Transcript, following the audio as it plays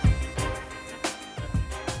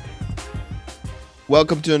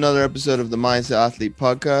Welcome to another episode of the Mindset Athlete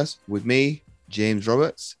podcast with me, James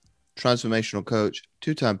Roberts, transformational coach,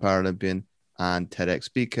 two-time Paralympian, and TEDx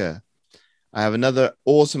speaker. I have another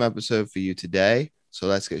awesome episode for you today, so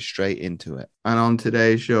let's get straight into it. And on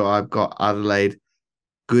today's show, I've got Adelaide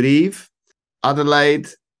Goodeve. Adelaide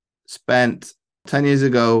spent 10 years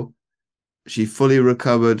ago, she fully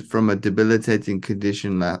recovered from a debilitating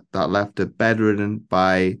condition that left her bedridden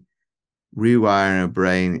by rewiring her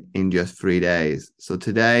brain in just 3 days. So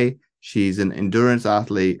today, she's an endurance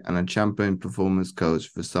athlete and a champion performance coach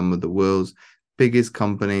for some of the world's biggest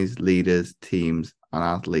companies, leaders, teams, and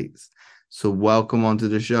athletes. So welcome onto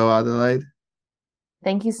the show, Adelaide.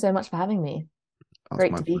 Thank you so much for having me.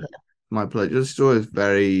 Great to be here. My pleasure. Your story is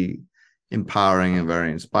very empowering and very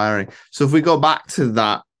inspiring. So if we go back to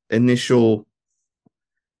that initial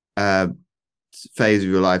phase of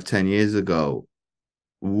your life 10 years ago,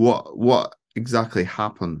 what exactly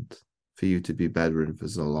happened for you to be bedridden for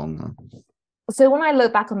so long now? So when I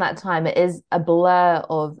look back on that time, it is a blur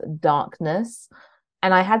of darkness.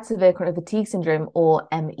 And I had severe chronic fatigue syndrome, or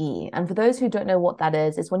ME. And for those who don't know what that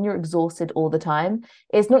is, it's when you're exhausted all the time.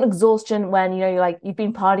 It's not exhaustion when, you're like, you've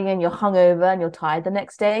been partying, you're hungover and you're tired the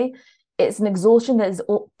next day. It's an exhaustion that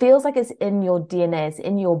feels like it's in your DNA, it's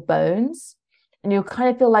in your bones. And you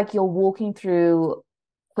kind of feel like you're walking through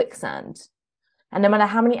quicksand. And no matter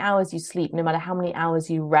how many hours you sleep, no matter how many hours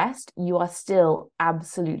you rest, you are still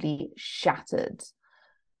absolutely shattered.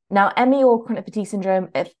 Now, ME, or chronic fatigue syndrome,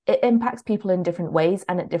 it impacts people in different ways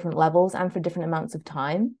and at different levels and for different amounts of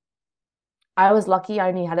time. I was lucky. I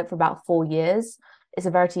only had it for about 4 years. Its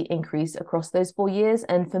severity increased across those 4 years.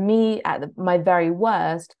 And for me, at my very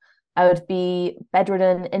worst, I would be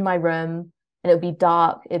bedridden in my room, and it would be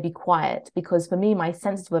dark, it'd be quiet, because for me, my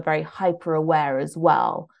senses were very hyper aware as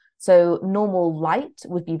well. So normal light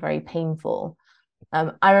would be very painful.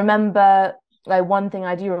 I remember, like, one thing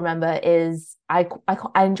I do remember is I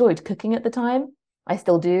enjoyed cooking at the time. I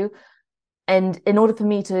still do. And in order for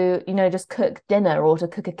me to, just cook dinner or to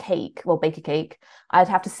cook a cake, well, bake a cake, I'd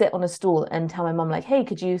have to sit on a stool and tell my mom, like, hey,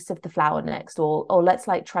 could you sift the flour next? Or let's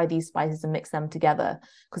like try these spices and mix them together,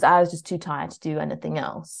 because I was just too tired to do anything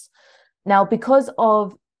else. Now, because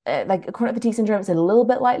of like chronic fatigue syndrome, it's a little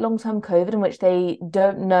bit like long-term COVID, in which they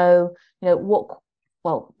don't know, they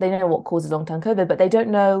know what causes long-term COVID, but they don't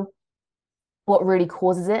know what really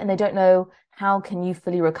causes it, and they don't know how can you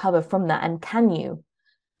fully recover from that, and can you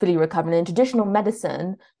fully recover. And in traditional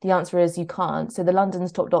medicine, the answer is you can't. So the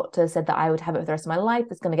London's top doctor said that I would have it for the rest of my life.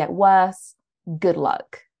 It's going to get worse. Good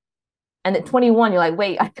luck. And at 21, you're like,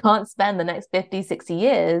 wait, I can't spend the next 50, 60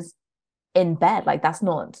 years in bed. Like, that's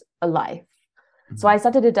not a life. So I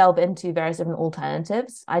started to delve into various different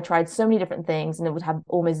alternatives. I tried so many different things, and it would have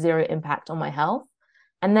almost zero impact on my health.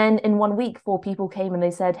 And then in 1 week, 4 people came and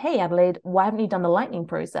they said, hey, Adelaide, why haven't you done the lightning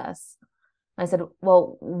process? I said,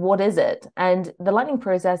 well, what is it? And the lightning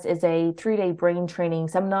process is a 3-day brain training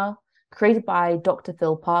seminar created by Dr.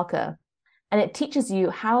 Phil Parker. And it teaches you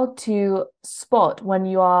how to spot when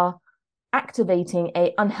you are activating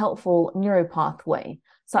an unhelpful neuropathway,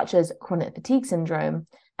 such as chronic fatigue syndrome,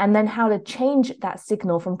 and then how to change that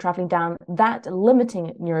signal from traveling down that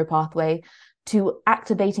limiting neuropathway to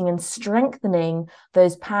activating and strengthening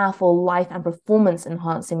those powerful life and performance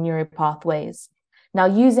enhancing neuropathways. Now,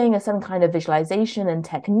 using a certain kind of visualization and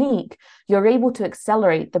technique, you're able to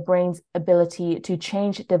accelerate the brain's ability to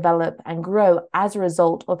change, develop, and grow as a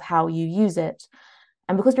result of how you use it.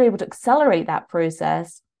 And because you're able to accelerate that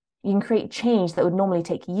process, you can create change that would normally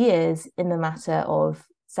take years in the matter of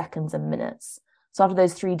seconds and minutes. So after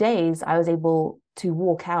those 3 days, I was able to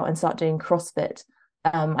walk out and start doing CrossFit.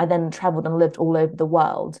 I then traveled and lived all over the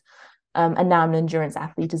world. And now I'm an endurance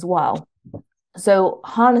athlete as well. So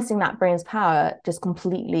harnessing that brain's power just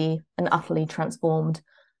completely and utterly transformed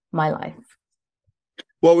my life.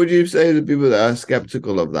 What would you say to people that are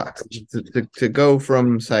skeptical of that? To go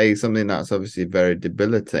from, say, something that's obviously very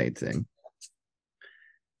debilitating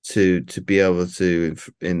to be able to,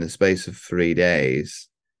 in the space of 3 days,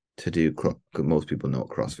 to do, most people know what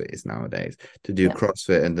CrossFit is nowadays, to do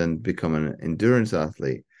CrossFit and then become an endurance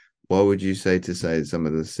athlete. What would you say to some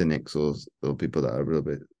of the cynics or people that are a little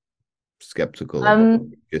bit skeptical of what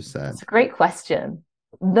you just said? It's a great question.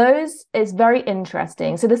 Those is very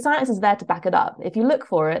interesting. So the science is there to back it up. If you look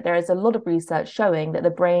for it, there is a lot of research showing that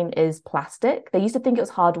the brain is plastic. They used to think it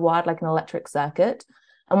was hardwired like an electric circuit.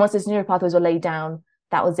 And once those neural pathways were laid down,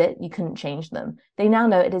 that was it. You couldn't change them. They now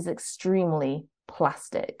know it is extremely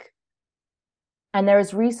plastic. And there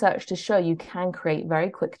is research to show you can create very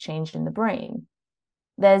quick change in the brain.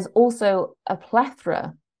 There's also a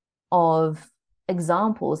plethora of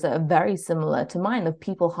examples that are very similar to mine of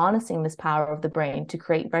people harnessing this power of the brain to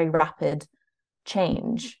create very rapid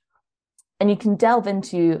change. And you can delve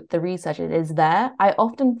into the research, it is there. I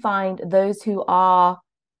often find those who are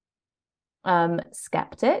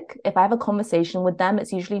skeptic, if I have a conversation with them,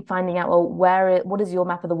 it's usually finding out, well, what is your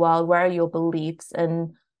map of the world? Where are your beliefs?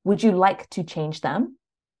 And would you like to change them?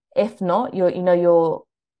 If not, you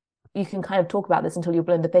can kind of talk about this until you're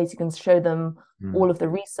blue in the face. You can show them all of the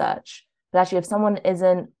research. But actually, if someone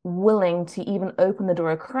isn't willing to even open the door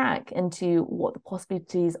a crack into what the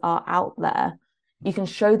possibilities are out there, you can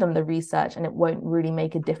show them the research and it won't really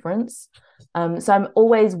make a difference. So I'm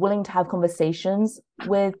always willing to have conversations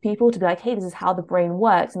with people to be like, hey, this is how the brain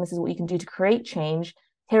works and this is what you can do to create change.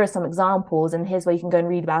 Here are some examples and here's where you can go and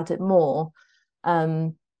read about it more.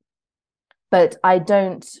 But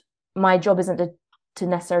my job isn't to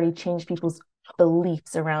necessarily change people's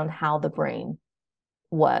beliefs around how the brain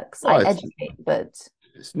works. I educate, but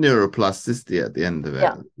it's neuroplasticity at the end of it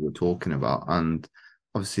yeah. we're talking about. And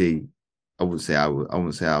obviously, I wouldn't say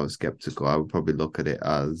I was skeptical. I would probably look at it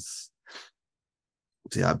as,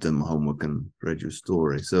 see, I've done my homework and read your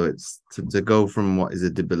story. So it's to go from what is a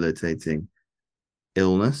debilitating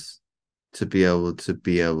illness to be able to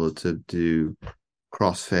do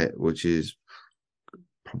CrossFit, which is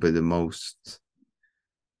probably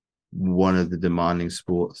one of the demanding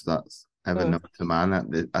sports that's ever known to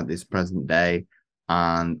man at this present day,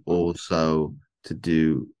 and also to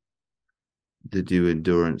do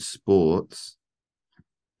endurance sports.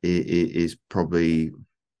 It is probably,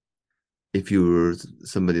 if you were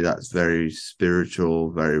somebody that's very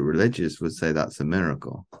spiritual, very religious, would say that's a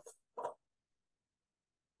miracle.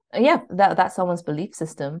 Yeah, that's someone's belief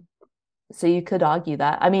system. So you could argue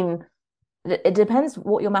that. I mean, it depends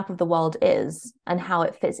what your map of the world is and how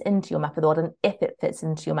it fits into your map of the world and if it fits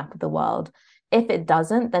into your map of the world. If it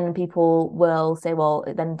doesn't, then people will say, well,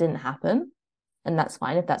 it then didn't happen. And that's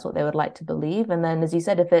fine if that's what they would like to believe. And then, as you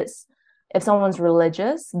said, if someone's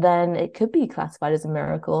religious, then it could be classified as a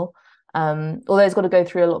miracle. Although it's got to go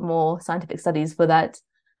through a lot more scientific studies for that,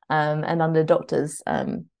 and under doctors,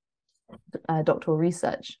 doctoral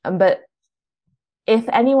research. But if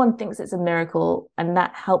anyone thinks it's a miracle and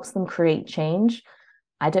that helps them create change,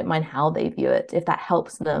 I don't mind how they view it. If that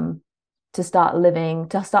helps them to start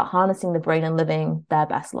harnessing the brain and living their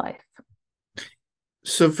best life.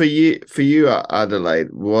 So for you,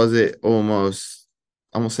 Adelaide, was it almost,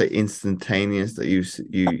 I won't say instantaneous that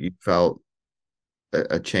you felt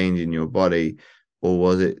a change in your body, or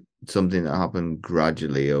was it something that happened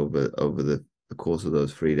gradually over the course of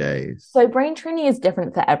those 3 days? So brain training is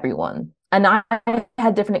different for everyone. And I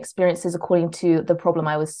had different experiences according to the problem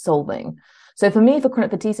I was solving. So for me, for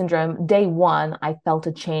chronic fatigue syndrome, day one, I felt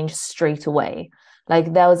a change straight away.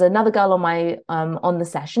 Like there was another girl on the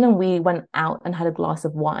session and we went out and had a glass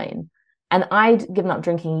of wine. And I'd given up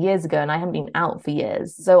drinking years ago and I hadn't been out for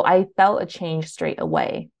years. So I felt a change straight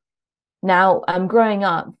away. Now, growing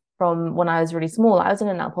up from when I was really small, I was in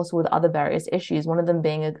and out of hospital with other various issues, one of them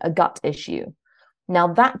being a gut issue. Now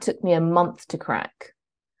that took me a month to crack.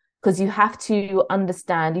 Because you have to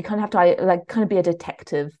understand, you kind of have to kind of be a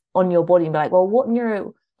detective on your body and be like, well, what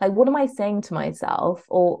am I saying to myself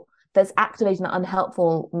or that's activating an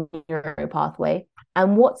unhelpful neuro pathway?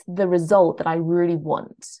 And what's the result that I really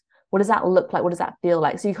want? What does that look like? What does that feel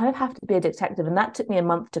like? So you kind of have to be a detective. And that took me a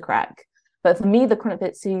month to crack. But for me, the chronic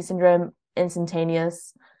fatigue syndrome,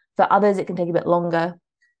 instantaneous. For others, it can take a bit longer.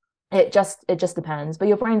 It just depends. But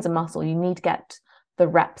your brain's a muscle. You need to get the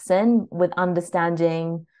reps in with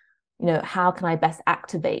understanding, how can I best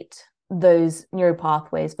activate those neural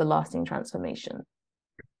pathways for lasting transformation?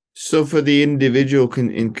 So for the individual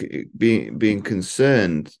being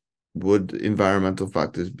concerned, would environmental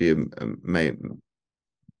factors play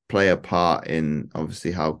a part in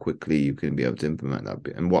obviously how quickly you can be able to implement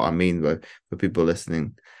that? And what I mean by, for people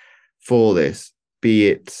listening for this, be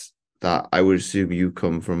it that I would assume you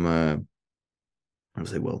come from I would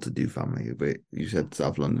say well-to-do family, but you said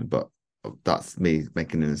South London, but that's me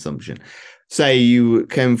making an assumption. Say you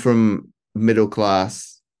came from middle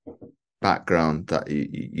class background, that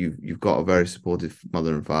you've got a very supportive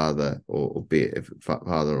mother and father, or be it if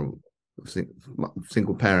father or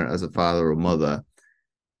single parent as a father or mother,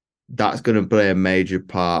 that's going to play a major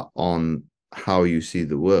part on how you see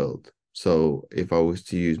the world. So if I was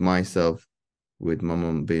to use myself with my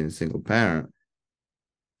mum being a single parent,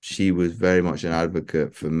 she was very much an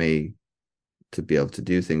advocate for me to be able to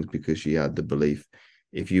do things because she had the belief,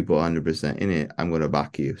 if you put 100% in it, I'm going to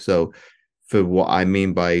back you. So for what I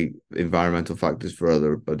mean by environmental factors for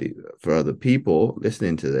other people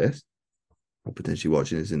listening to this or potentially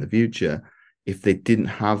watching this in the future, if they didn't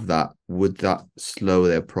have that, would that slow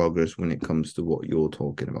their progress when it comes to what you're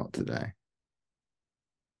talking about today?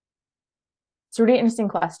 It's a really interesting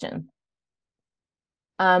question.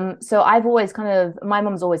 So I've always my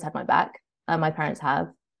mom's always had my back, my parents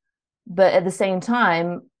have, but at the same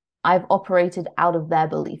time, I've operated out of their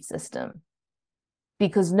belief system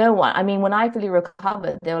because no one, I mean, when I fully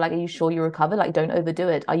recovered, they were like, "Are you sure you recovered? Like, don't overdo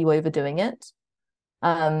it. Are you overdoing it?"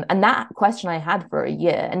 And that question I had for a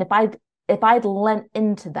year, and if I'd lent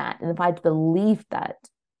into that, and if I'd believed that,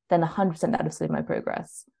 then 100% that'd have slowed my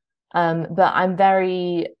progress. But I'm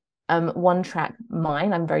very one track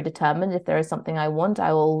mind. I'm very determined. If there is something I want,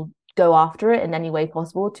 I will go after it in any way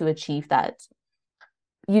possible to achieve that.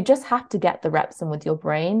 You just have to get the reps in with your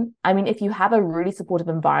brain. I mean, if you have a really supportive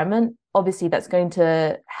environment, obviously that's going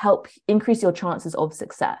to help increase your chances of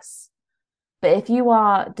success. But if you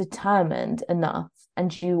are determined enough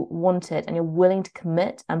and you want it and you're willing to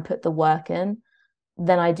commit and put the work in,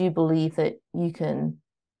 then I do believe that you can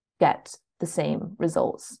get the same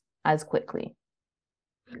results as quickly.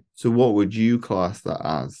 So what would you class that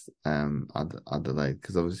as, Adelaide?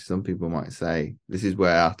 Because obviously some people might say this is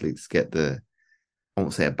where athletes get I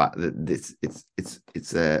won't say a bad, this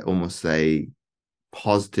it's a almost a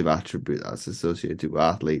positive attribute that's associated with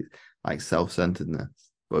athletes, like self-centeredness.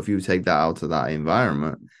 But if you take that out of that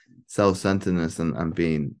environment, self-centeredness and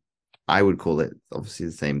being, I would call it obviously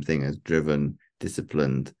the same thing as driven,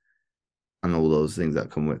 disciplined, and all those things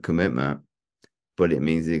that come with commitment, but it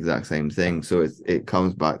means the exact same thing. So it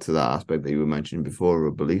comes back to that aspect that you were mentioning before,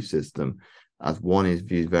 a belief system, as one is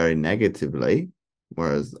viewed very negatively,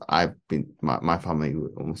 whereas I've been my family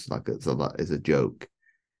almost like it's a joke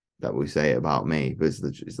that we say about me, but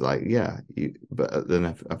it's like, yeah, but then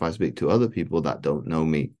if I speak to other people that don't know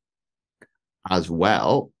me as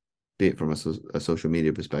well, be it from a social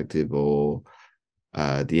media perspective or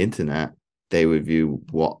the internet, they would view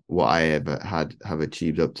what I have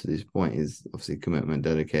achieved up to this point is obviously commitment,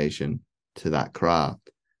 dedication to that craft.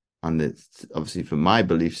 And it's obviously for my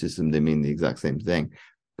belief system, they mean the exact same thing.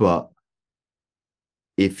 But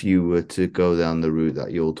if you were to go down the route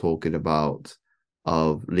that you're talking about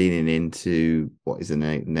of leaning into what is a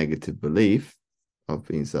negative belief of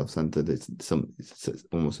being self-centered, it's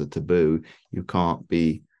almost a taboo. You can't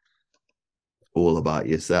be all about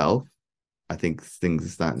yourself. I think things are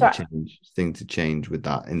starting Sorry, to change. Things to change with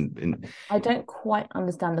that. I don't quite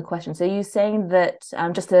understand the question. So you're saying that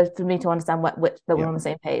for me to understand that we're Yeah. on the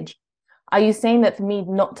same page. Are you saying that for me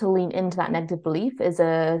not to lean into that negative belief is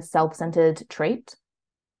a self-centered trait?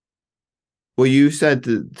 Well, you said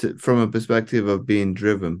from a perspective of being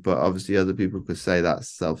driven, but obviously other people could say that's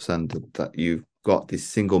self-centered, that you've got this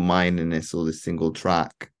single-mindedness or this single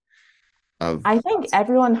track of. I think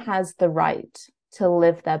everyone has the right to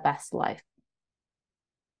live their best life.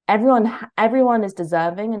 Everyone is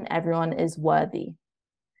deserving and everyone is worthy.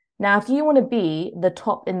 Now, if you want to be the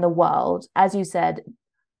top in the world, as you said,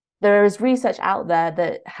 there is research out there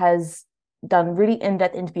that has done really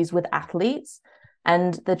in-depth interviews with athletes,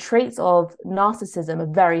 and the traits of narcissism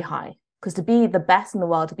are very high. Because to be the best in the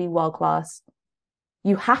world, to be world class,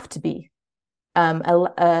 you have to be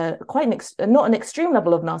quite not an extreme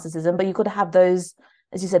level of narcissism, but you've got to have those,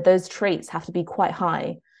 as you said, those traits have to be quite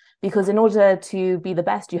high. Because in order to be the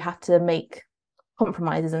best, you have to make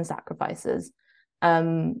compromises and sacrifices.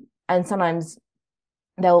 And sometimes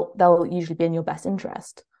they'll usually be in your best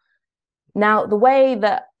interest. Now, the way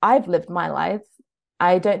that I've lived my life,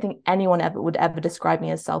 I don't think anyone would ever describe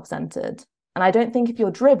me as self-centered. And I don't think if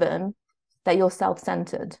you're driven, that you're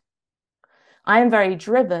self-centered. I am very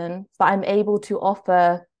driven, but I'm able to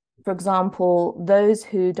offer, for example, those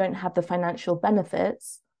who don't have the financial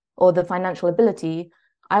benefits or the financial ability,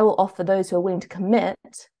 I will offer those who are willing to commit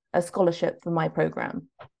a scholarship for my program.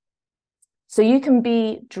 So you can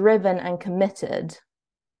be driven and committed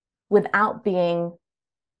without being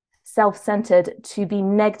self-centered to be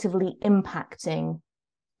negatively impacting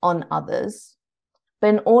on others. But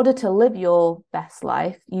in order to live your best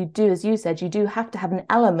life, you do, as you said, you do have to have an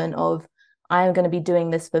element of, I am going to be doing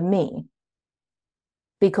this for me.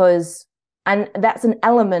 And that's an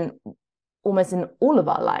element almost in all of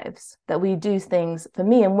our lives, that we do things for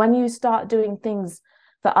me. And when you start doing things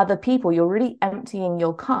for other people, you're really emptying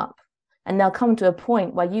your cup. And there'll come to a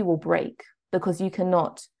point where you will break because you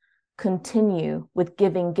cannot continue with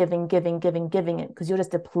giving it because you're just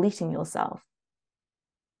depleting yourself.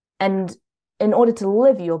 And in order to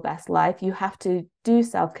live your best life, you have to do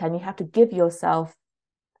self-care and you have to give yourself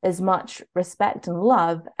as much respect and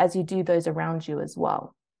love as you do those around you as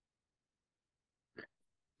well.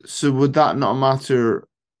 So would that not matter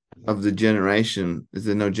of the generation, is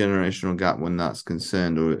there no generational gap when that's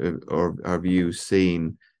concerned, or have you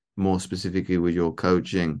seen more specifically with your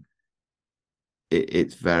coaching,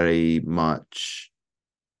 it's very much,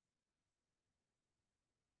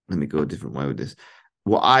 let me go a different way with this.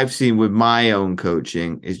 What I've seen with my own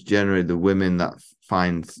coaching is generally the women that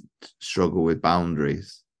find struggle with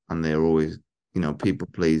boundaries, and they're always, people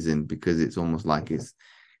pleasing, because it's almost like it's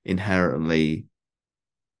inherently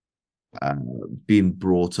being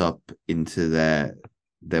brought up into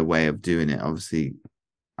their way of doing it. Obviously,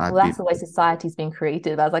 I've Well, been that's the way society's been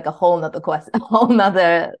created. That's like a whole nother question, a whole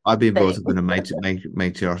nother I've been thing. brought up in a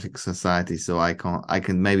matriarchic society, so I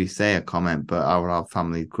can maybe say a comment, but our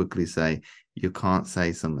family quickly say, you can't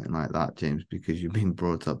say something like that, James, because you've been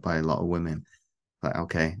brought up by a lot of women. Like,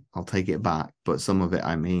 okay, I'll take it back, but some of it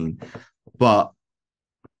I mean. But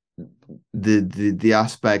the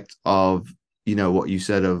aspect of, what you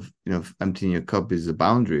said of, emptying your cup is a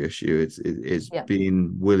boundary issue. It's Yeah.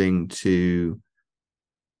 being willing to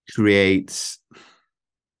create.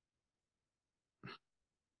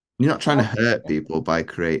 You're not trying to hurt people by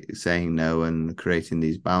saying no and creating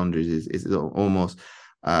these boundaries. Is almost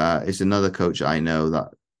it's another coach I know that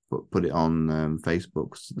put it on their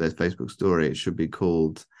Facebook story. It should be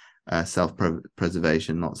called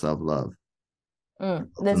self-preservation, not self-love.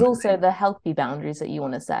 There's also the healthy boundaries that you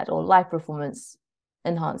want to set, or life performance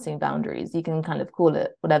enhancing boundaries. You can kind of call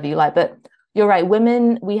it whatever you like, but you're right.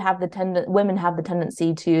 Women have the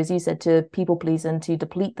tendency to, as you said, to people please and to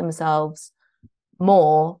deplete themselves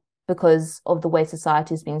more because of the way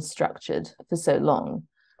society has been structured for so long.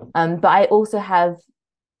 But I also have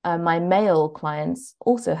my male clients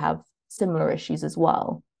also have similar issues as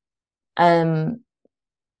well.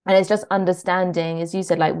 And it's just understanding, as you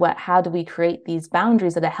said, like how do we create these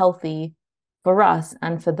boundaries that are healthy for us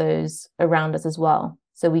and for those around us as well,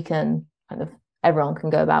 so we can kind of everyone can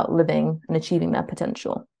go about living and achieving their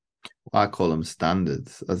potential. I call them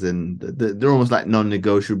standards, as in they're almost like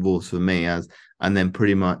non-negotiables for me. And then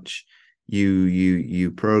pretty much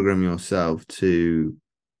you program yourself to,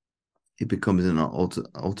 it becomes an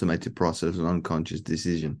automated process, an unconscious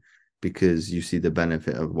decision, because you see the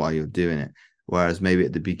benefit of why you're doing it. Whereas maybe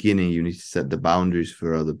at the beginning, you need to set the boundaries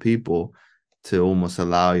for other people to almost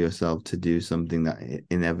allow yourself to do something that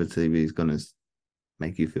inevitably is going to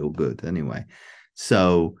make you feel good anyway.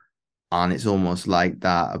 So, and it's almost like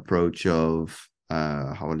that approach of,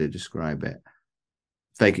 how would I describe it?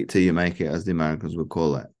 Fake it till you make it, as the Americans would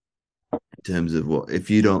call it, in terms of what, if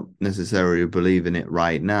you don't necessarily believe in it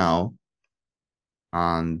right now,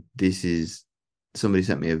 and this is, somebody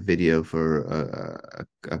sent me a video for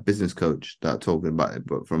a business coach that talking about it,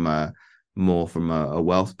 but from a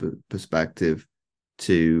wealth perspective,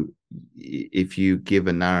 to, if you give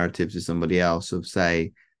a narrative to somebody else of,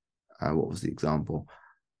 say, what was the example?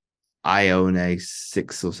 I own a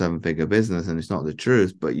 6 or 7 figure business, and it's not the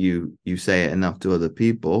truth, but you say it enough to other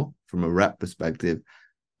people from a rep perspective.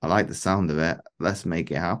 I like the sound of it. Let's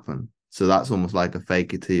make it happen. So that's almost like a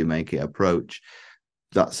fake it till you make it approach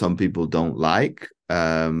that some people don't like.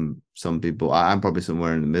 Some people, I'm probably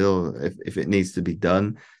somewhere in the middle. If it needs to be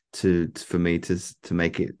done for me to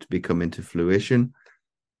make it to become into fruition,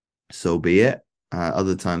 so be it.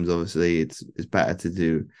 Other times, obviously, it's better to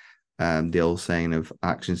do the old saying of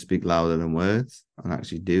actions speak louder than words, and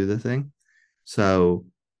actually do the thing. So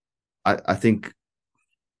I think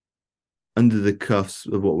under the cuffs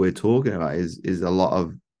of what we're talking about is a lot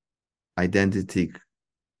of identity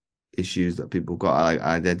issues that people got, like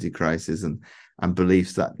identity crisis and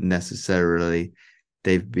beliefs that necessarily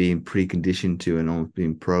they've been preconditioned to and almost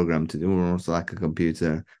been programmed to do, almost like a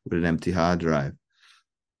computer with an empty hard drive.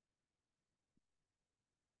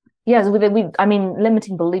 Yeah, so I mean,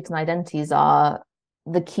 limiting beliefs and identities are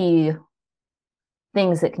the key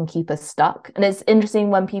things that can keep us stuck. And it's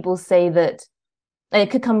interesting when people say that it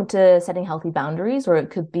could come to setting healthy boundaries, or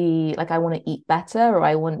it could be like, I want to eat better, or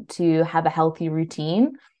I want to have a healthy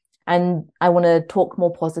routine, and I want to talk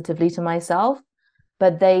more positively to myself.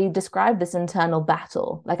 But they describe this internal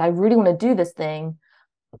battle. Like, I really want to do this thing,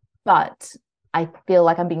 but I feel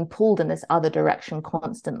like I'm being pulled in this other direction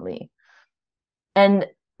constantly. And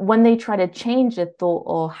when they try to change a thought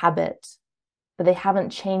or habit, but they haven't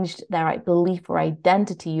changed their belief or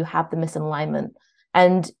identity, you have the misalignment.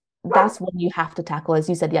 And that's when you have to tackle, as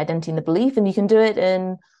you said, the identity and the belief. And you can do it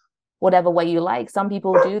in whatever way you like. Some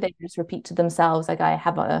people do, they just repeat to themselves, like, I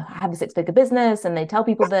have a 6-figure business, and they tell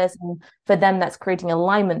people this. And for them, that's creating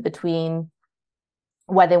alignment between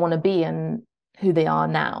where they want to be and who they are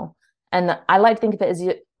now. And I like to think of it as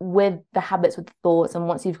with the habits, with the thoughts. And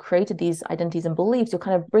once you've created these identities and beliefs, you're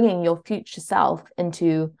kind of bringing your future self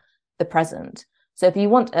into the present. So if you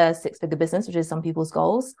want a six-figure business, which is some people's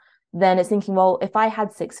goals, then it's thinking, well, if I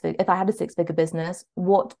had a six-figure business,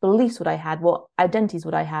 what beliefs would I have? What identities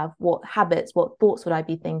would I have? What habits, what thoughts would I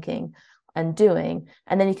be thinking and doing?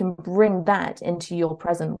 And then you can bring that into your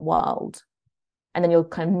present world. And then you're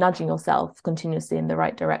kind of nudging yourself continuously in the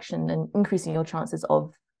right direction and increasing your chances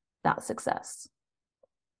of that success.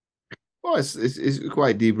 Well, it's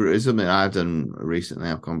quite deeper. It's something I've done recently.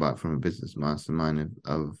 I've come back from a business mastermind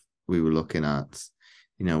of we were looking at,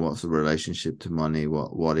 what's the relationship to money?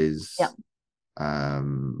 What is what's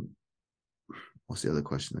the other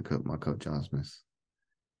question that my coach asked me?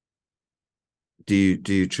 Do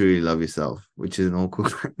you truly love yourself? Which is an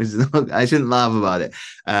awkward. I shouldn't laugh about it,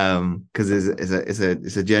 because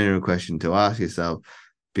it's a genuine question to ask yourself,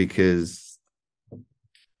 because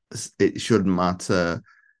it shouldn't matter.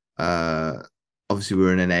 Obviously,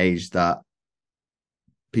 we're in an age that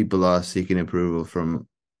people are seeking approval from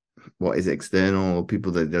what is external, or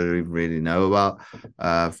people that they don't even really know about,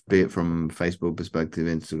 be it from Facebook perspective,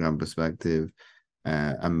 Instagram perspective,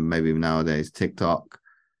 and maybe nowadays TikTok.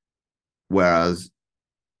 Whereas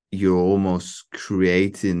you're almost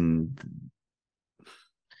you're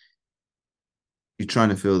trying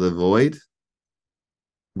to fill the void,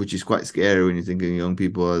 which is quite scary when you think of young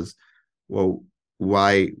people as, well,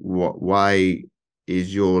 why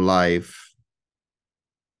is your life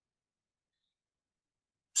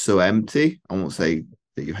so empty? I won't say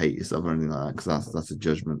that you hate yourself or anything like that, because that's a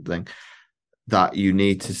judgment thing, that you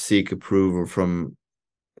need to seek approval from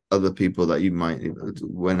other people that you might,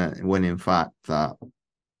 when in fact that,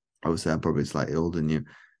 I would say I'm probably slightly older than you,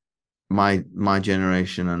 my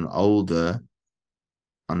generation and older,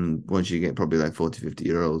 and once you get probably like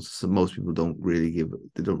 40-50-year-olds, so most people don't really give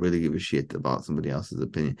a shit about somebody else's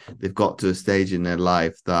opinion. They've got to a stage in their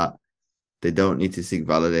life that they don't need to seek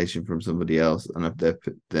validation from somebody else, and if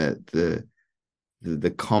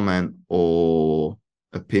the comment or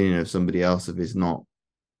opinion of somebody else, if it's not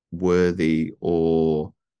worthy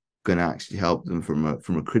or going to actually help them from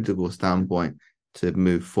a critical standpoint to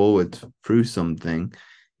move forward through something,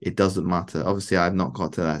 it doesn't matter. Obviously, I've not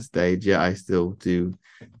got to that stage yet. I still do,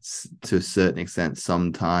 to a certain extent,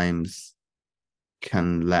 sometimes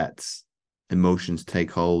can let emotions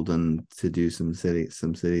take hold and to do some silly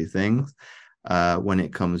things. When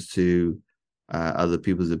it comes to other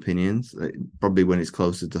people's opinions, probably when it's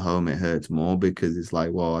closer to home, it hurts more, because it's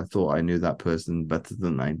like, well, I thought I knew that person better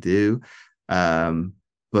than I do.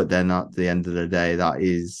 But then at the end of the day, that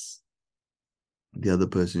is the other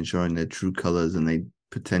person showing their true colors, and they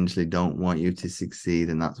potentially don't want you to succeed.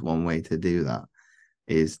 And that's one way to do that,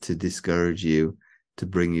 is to discourage you, to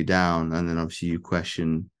bring you down. And then obviously you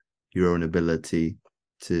question your own ability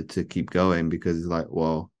to keep going, because it's like,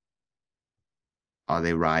 well, are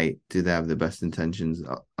they right? Do they have the best intentions?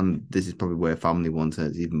 And this is probably where family one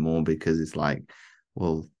hurts even more, because it's like,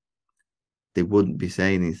 well, they wouldn't be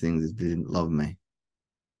saying these things if they didn't love me.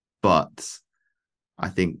 But I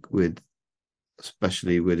think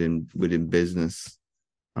especially within business,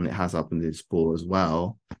 and it has happened in sport as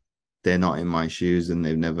well, they're not in my shoes, and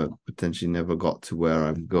they've potentially never got to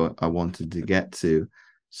where I wanted to get to.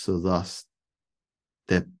 So thus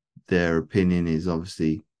their opinion is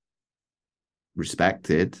obviously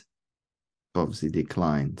respected, obviously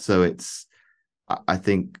declined. So I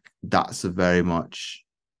think that's a very much,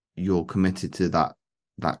 you're committed to that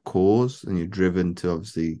cause, and you're driven to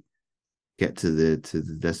obviously get to the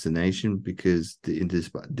destination, because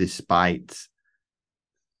despite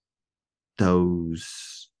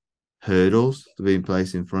those hurdles that are being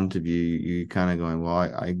placed in front of you, you kind of going, well,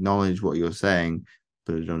 I acknowledge what you're saying,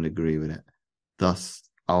 but I don't agree with it. Thus,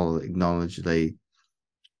 I'll acknowledge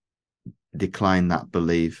decline that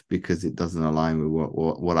belief, because it doesn't align with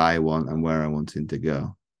what I want and where I want him to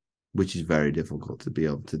go, which is very difficult to be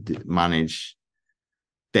able to manage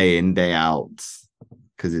day in, day out,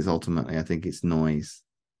 because it's ultimately, I think it's noise,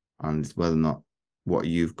 and it's whether or not what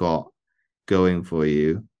you've got going for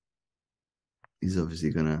you is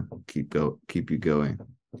obviously going to keep you going.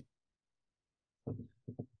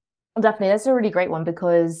 Definitely, that's a really great one,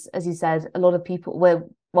 because as you said, a lot of people, we've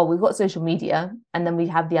got social media, and then we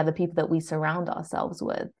have the other people that we surround ourselves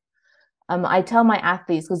with. I tell my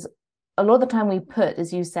athletes, because a lot of the time we put,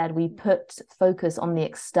 as you said, we put focus on the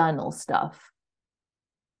external stuff,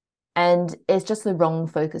 and it's just the wrong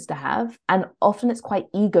focus to have, and often it's quite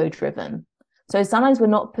ego driven. So sometimes we're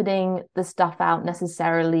not putting the stuff out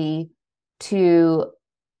necessarily because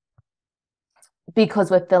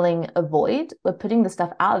we're filling a void. We're putting the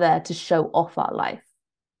stuff out there to show off our life.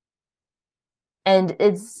 And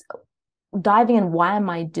it's diving in, why am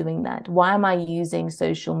I doing that? Why am I using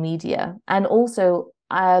social media? And also,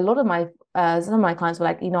 a lot of my some of my clients were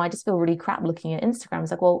like, I just feel really crap looking at Instagram.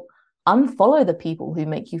 It's like, well, unfollow the people who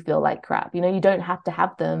make you feel like crap. You don't have to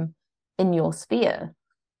have them in your sphere.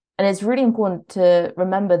 And it's really important to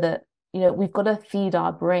remember that, we've got to feed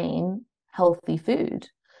our brain healthy food.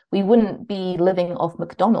 We wouldn't be living off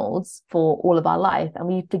McDonald's for all of our life. And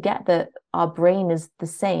we forget that our brain is the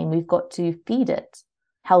same. We've got to feed it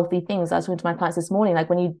healthy things. I was talking to my clients this morning, like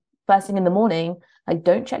when you first thing in the morning, like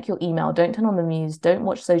don't check your email, don't turn on the news, don't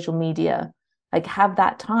watch social media. Like have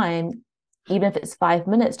that time, even if it's 5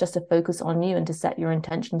 minutes, just to focus on you and to set your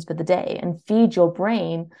intentions for the day and feed your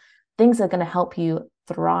brain things that are going to help you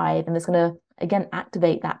thrive. And it's going to, again,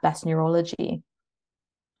 activate that best neurology.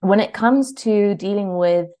 When it comes to dealing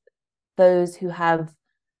with those who have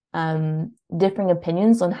differing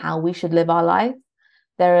opinions on how we should live our life,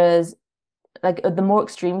 there is like the more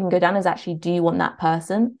extreme you can go down is actually, do you want that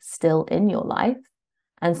person still in your life?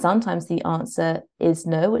 And sometimes the answer is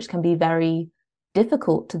no, which can be very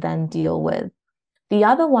difficult to then deal with. The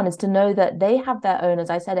other one is to know that they have their own, as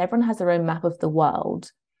I said, everyone has their own map of the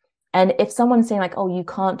world. And if someone's saying like, oh, you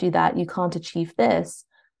can't do that, you can't achieve this,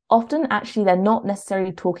 often actually they're not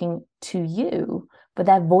necessarily talking to you, but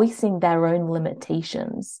they're voicing their own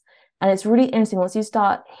limitations. And it's really interesting once you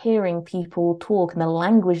start hearing people talk and the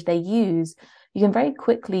language they use, you can very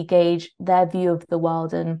quickly gauge their view of the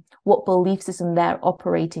world and what belief system they're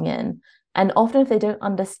operating in. And often if they don't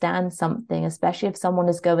understand something, especially if someone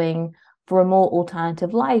is going for a more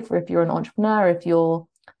alternative life, or if you're an entrepreneur, if you're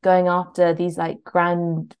going after these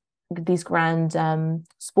grand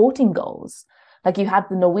sporting goals, like you have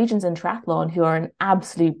the Norwegians in triathlon who are an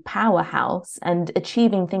absolute powerhouse and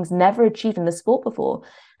achieving things never achieved in the sport before.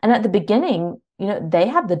 And at the beginning, they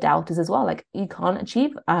have the doubters as well. Like you can't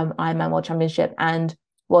achieve Ironman World Championship and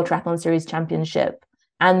World Triathlon Series Championship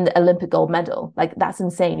and Olympic gold medal. Like that's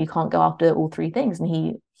insane. You can't go after all three things. And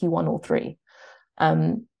he won all three.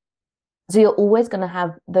 So you're always going to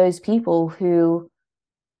have those people who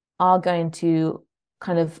are going to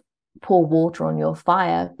kind of pour water on your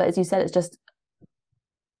fire. But as you said, it's just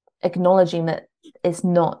acknowledging that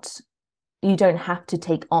you don't have to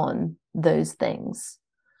take on those things.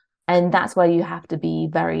 And that's why you have to be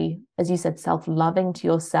very, as you said, self-loving to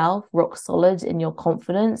yourself, rock solid in your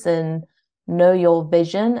confidence and know your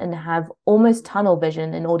vision and have almost tunnel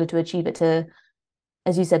vision in order to achieve it, to,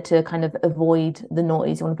 as you said, to kind of avoid the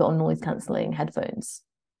noise. You want to put on noise cancelling headphones.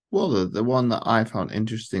 Well, the one that I found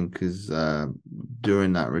interesting, because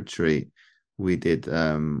during that retreat, we did,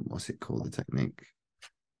 what's it called, the technique?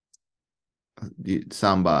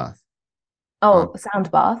 Sound bath. Oh,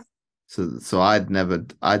 sound bath. So I'd never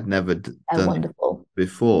done wonderful. it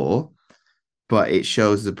before, but it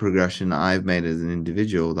shows the progression that I've made as an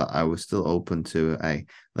individual, that I was still open to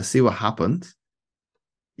let's see what happens.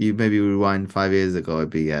 You maybe rewind 5 years ago, it'd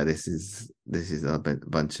be this is a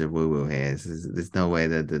bunch of woo woo here. There's no way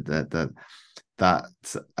that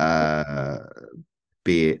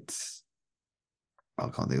be it, I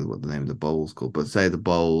can't think of what the name of the bowl's called, but say the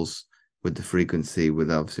bowls with the frequency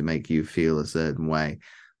would obviously make you feel a certain way.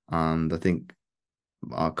 And I think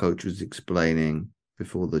our coach was explaining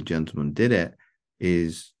before the gentleman did it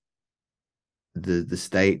is the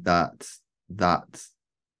state that I'll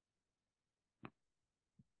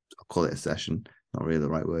call it a session, not really the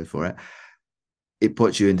right word for it. It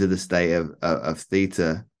puts you into the state of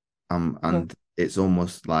theta, and it's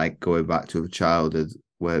almost like going back to a childhood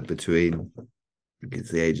where between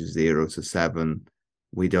it's the age of 0 to 7,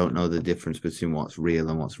 we don't know the difference between what's real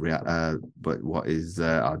and what's real, but what is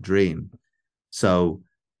our dream. So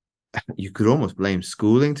you could almost blame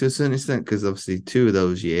schooling to a certain extent, because obviously 2 of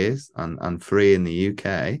those years and 3 in the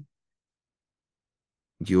UK,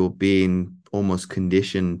 you're being almost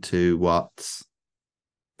conditioned to what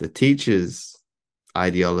the teacher's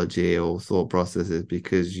ideology or thought process is,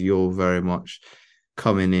 because you're very much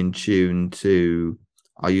coming in tune to,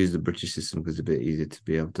 I'll use the British system because it's a bit easier to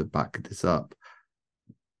be able to back this up.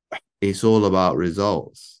 It's all about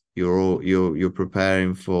results. You're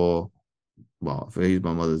preparing for, well, if I use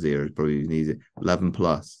my mother's era, it's probably easy, 11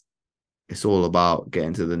 plus. It's all about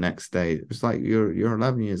getting to the next stage. It's like you're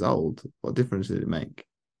 11 years old. What difference did it make?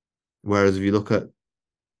 Whereas if you look at,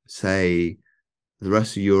 say, the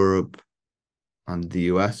rest of Europe and the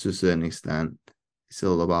US to a certain extent, it's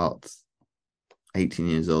all about 18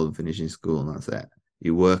 years old and finishing school, and that's it.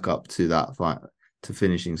 You work up to that fight to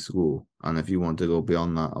finishing school. And if you want to go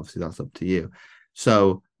beyond that, obviously that's up to you.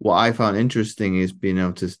 So what I found interesting is being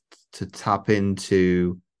able to tap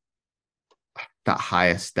into that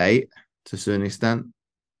higher state to a certain extent.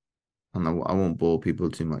 And I won't bore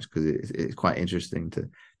people too much because it's quite interesting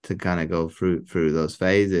to kind of go through those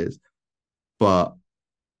phases. But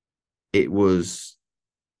it was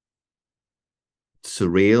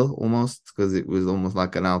surreal almost, because it was almost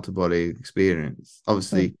like an out of body experience.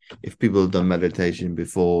 Obviously, if people have done meditation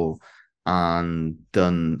before and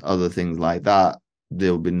done other things like that,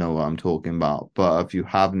 they'll be know what I'm talking about. But if you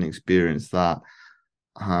haven't experienced that,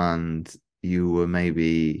 and you were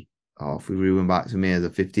maybe, oh, if we rewind back to me as a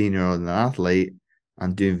 15-year-old and an athlete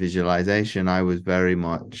and doing visualization, I was very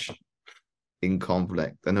much in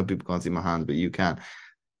conflict. I know people can't see my hands, but you can,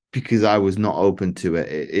 because I was not open to it.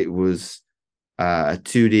 It was a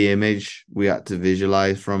 2D image we had to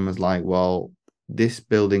visualize from, as like, well, this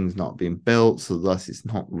building's not being built, so thus it's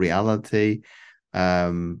not reality.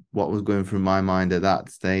 What was going through my mind at that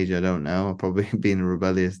stage, I don't know. I've probably been a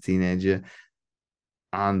rebellious teenager,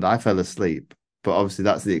 and I fell asleep. But obviously,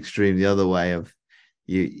 that's the extreme, the other way of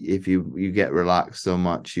you. If you get relaxed so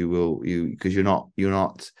much, because you're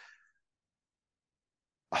not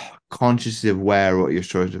consciously aware of what you're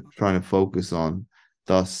trying to focus on.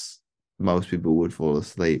 Thus, most people would fall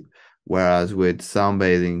asleep. Whereas with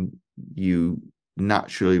sunbathing, you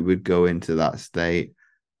naturally would go into that state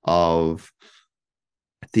of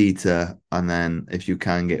theta, and then if you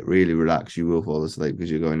can get really relaxed, you will fall asleep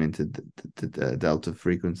because you're going into the delta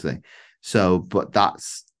frequency. So, but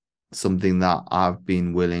that's something that I've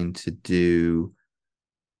been willing to do,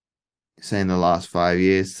 say, in the last 5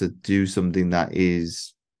 years, to do something that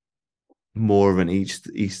is more of an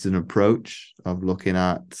Eastern approach of looking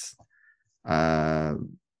at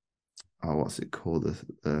what's it called?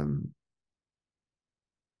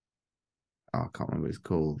 I can't remember what it's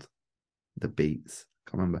called. The beats.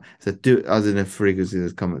 I can't remember. So do as in a frequency,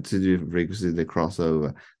 there's come two different frequencies, they cross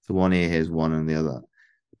over. So one ear hears one and the other.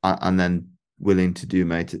 And then willing to do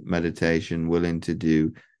meditation, willing to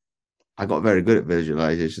do. I got very good at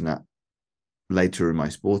visualization that later in my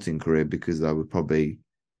sporting career, because I was probably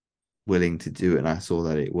willing to do it and I saw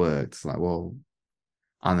that it worked. It's like, well,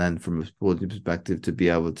 and then from a sporting perspective, to be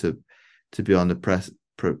able to be on the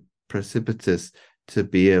precipice, to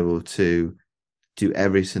be able to do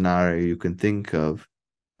every scenario you can think of,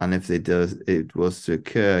 and if it was to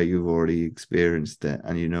occur, you've already experienced it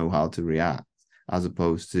and you know how to react, as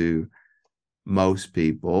opposed to most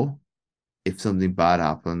people, if something bad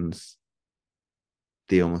happens,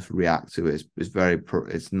 they almost react to it.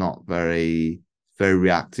 It's not very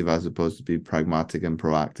reactive, as opposed to be pragmatic and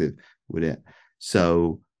proactive with it.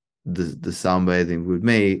 So the sunbathing with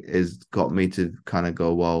me has got me to kind of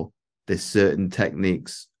go, well, there's certain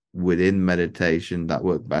techniques within meditation that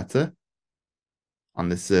work better, and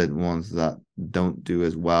there's certain ones that don't do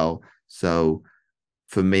as well. So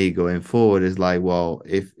for me going forward is like, well,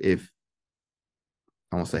 if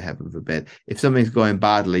I won't say heaven forbid, if something's going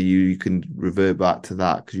badly, you can revert back to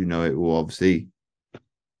that, because you know it will obviously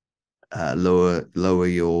lower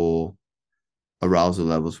your arousal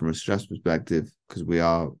levels from a stress perspective, because we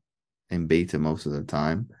are in beta most of the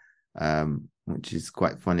time, which is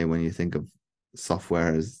quite funny when you think of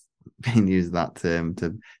software as being used that term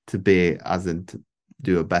to be as in to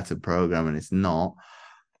do a better program, and it's not.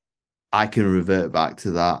 I can revert back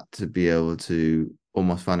to that to be able to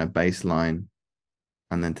almost find a baseline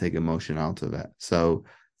and then take emotion out of it. So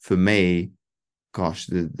for me, gosh,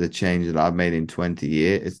 the change that I've made in 20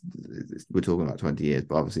 years, we're talking about 20 years,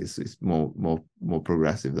 but obviously it's more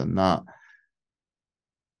progressive than that.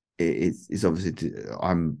 It's obviously,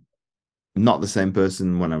 I'm not the same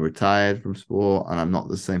person when I retired from sport, and I'm not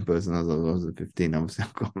the same person as I was at 15. Obviously,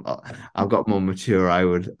 I've got more mature, I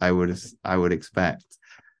would expect,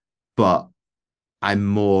 but I'm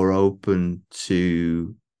more open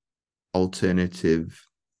to alternative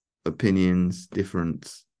opinions,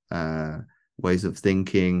 different ways of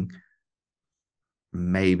thinking.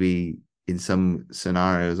 Maybe in some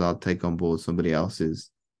scenarios I'll take on board somebody else's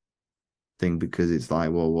thing, because it's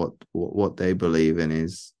like, well, what they believe in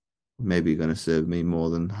is maybe going to serve me more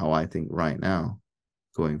than how I think right now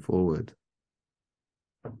going forward.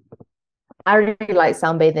 I really like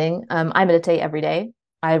sunbathing. I meditate every day.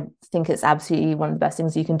 I think it's absolutely one of the best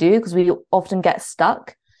things you can do, because we often get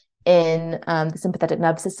stuck in the sympathetic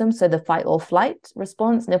nervous system, so the fight or flight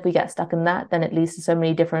response. And if we get stuck in that, then it leads to so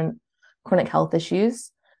many different chronic health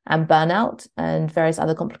issues and burnout and various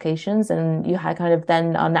other complications. And you kind of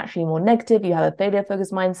then are naturally more negative. You have a failure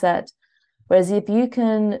focused mindset. Whereas if you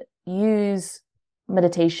can use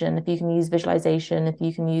meditation, if you can use visualization, if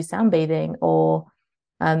you can use sound bathing, or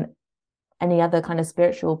any other kind of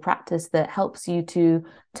spiritual practice that helps you to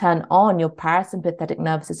turn on your parasympathetic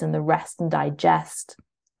nervous system, the rest and digest,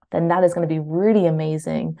 then that is going to be really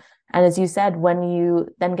amazing. And as you said, when you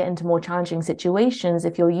then get into more challenging situations,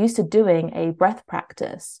 if you're used to doing a breath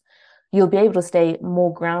practice, you'll be able to stay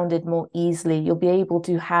more grounded more easily. You'll be able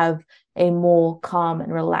to have a more calm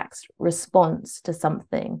and relaxed response to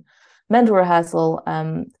something. Mental rehearsal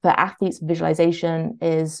for athletes, visualization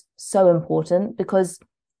is so important because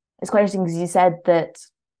it's quite interesting because you said that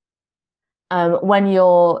when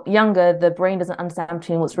you're younger, the brain doesn't understand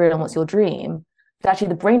between what's real and what's your dream. But actually,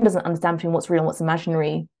 the brain doesn't understand between what's real and what's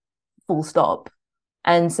imaginary, full stop.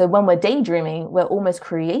 And so when we're daydreaming, we're almost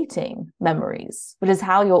creating memories, which is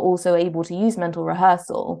how you're also able to use mental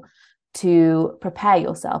rehearsal to prepare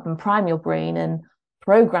yourself and prime your brain and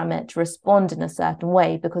program it to respond in a certain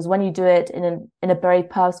way. Because when you do it in a very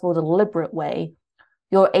purposeful, deliberate way,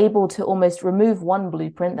 you're able to almost remove one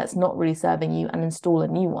blueprint that's not really serving you and install a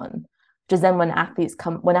new one. Which is then when athletes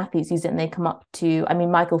use it and they come up to, I mean,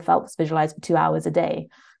 Michael Phelps visualized for 2 hours a day.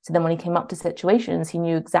 So then when he came up to situations, he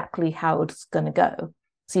knew exactly how it was going to go.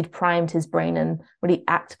 So he'd primed his brain and really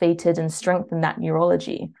activated and strengthened that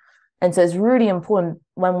neurology. And so it's really important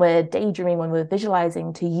when we're daydreaming, when we're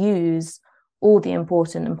visualizing, to use all the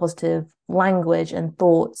important and positive language and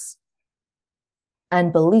thoughts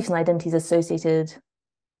and beliefs and identities associated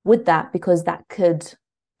with that, because that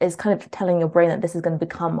is kind of telling your brain that this is going to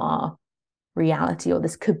become our reality, or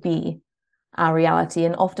this could be our reality.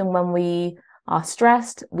 And often when we are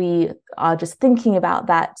stressed, we are just thinking about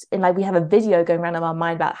that, and like we have a video going around in our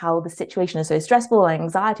mind about how the situation is so stressful and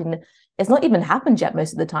anxiety, and it's not even happened yet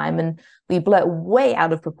most of the time, and we blow it way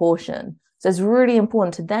out of proportion. So it's really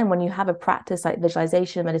important to then, when you have a practice like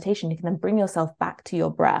visualization, meditation, you can then bring yourself back to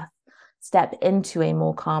your breath, step into a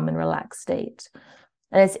more calm and relaxed state.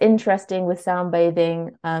 And it's interesting with sound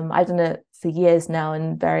bathing. I've done it for years now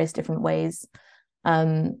in various different ways.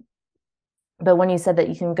 But when you said that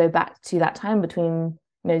you can go back to that time between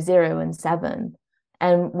 0 and 7,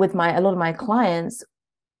 and with a lot of my clients,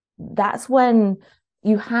 that's when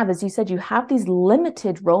you have, as you said, you have these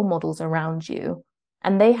limited role models around you,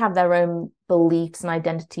 and they have their own beliefs and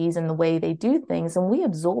identities and the way they do things, and we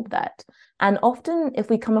absorb that. And often if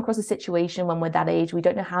we come across a situation when we're that age, we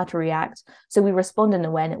don't know how to react, so we respond in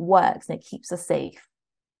a way and it works and it keeps us safe,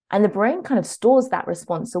 and the brain kind of stores that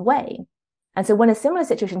response away. And so when a similar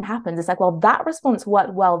situation happens, it's like, well, that response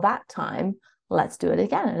worked well that time, let's do it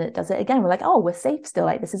again. And it does it again. We're like, oh, we're safe still,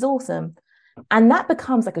 like this is awesome. And that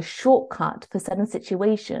becomes like a shortcut for certain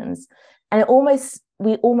situations. And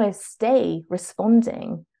we almost stay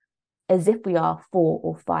responding as if we are 4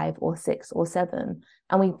 or 5 or 6 or 7.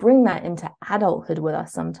 And we bring that into adulthood with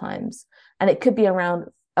us sometimes. And it could be around,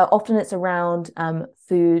 often it's around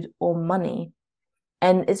food or money.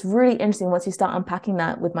 And it's really interesting once you start unpacking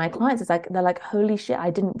that with my clients. It's like, they're like, holy shit, I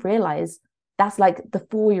didn't realize that's like the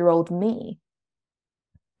 4-year-old me.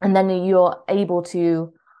 And then you're able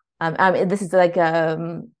to, this is like,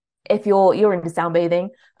 if you're into sound bathing,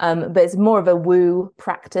 but it's more of a woo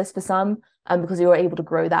practice for some, because you're able to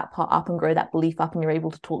grow that part up and grow that belief up, and you're able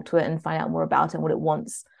to talk to it and find out more about it and what it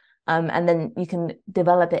wants. And then you can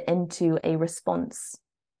develop it into a response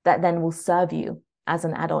that then will serve you as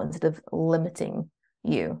an adult instead of limiting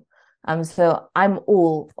you. So I'm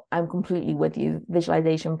completely with you.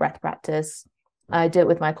 Visualization, breath practice. I do it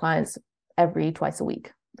with my clients twice a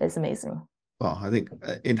week. It's amazing. Well, I think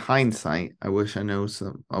in hindsight, I wish I knew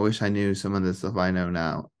some of the stuff I know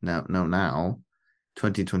now,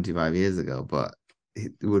 20, 25 years ago, but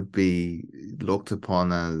it would be looked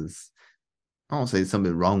upon as, I won't say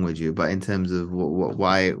something wrong with you, but in terms of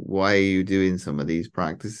why are you doing some of these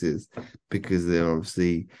practices? Because they're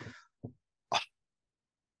obviously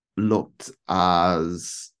looked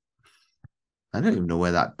as, I don't even know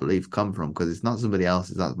where that belief come from, because it's not somebody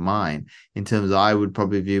else's, that's mine. In terms of, I would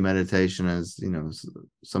probably view meditation as,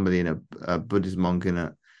 somebody in a Buddhist monk in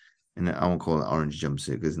a I won't call it orange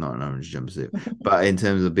jumpsuit because it's not an orange jumpsuit, but in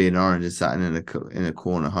terms of being orange and sat in a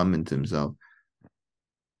corner humming to himself.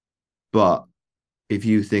 But if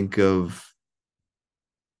you think of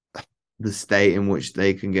the state in which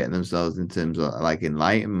they can get themselves in terms of like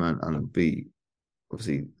enlightenment and be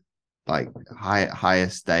obviously like higher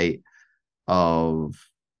state of,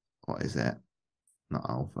 what is it? Not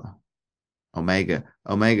alpha,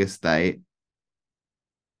 omega state.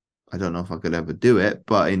 I don't know if I could ever do it,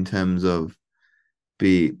 but in terms of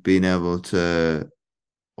being able to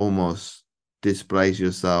almost displace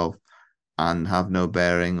yourself and have no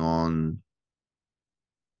bearing on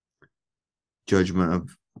judgment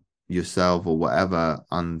of yourself or whatever,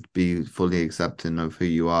 and be fully accepting of who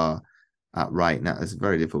you are at right now, it's a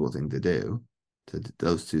very difficult thing to do,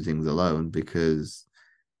 those two things alone, because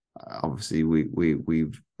obviously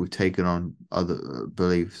we've taken on other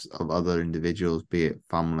beliefs of other individuals, be it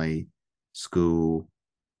family, school,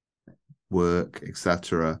 work,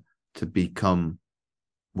 etc., to become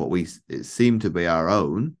it seemed to be our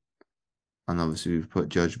own, and obviously we've put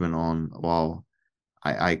judgment on. Well,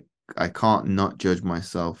 I can't not judge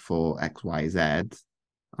myself for X, Y, Z,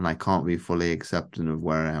 and I can't be fully accepting of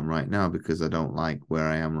where I am right now because I don't like where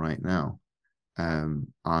I am right now.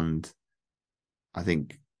 And I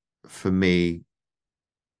think for me,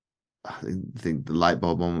 I think the light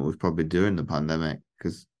bulb moment was probably during the pandemic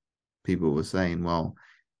because people were saying, well,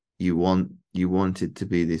 you want it to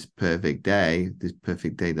be this perfect day. This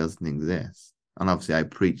perfect day doesn't exist. And obviously I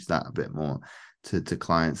preach that a bit more to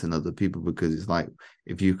clients and other people because it's like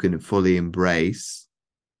if you can fully embrace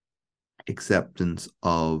acceptance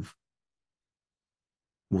of,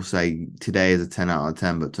 we'll say today is a 10 out of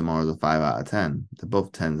 10, but tomorrow's a 5 out of 10. They're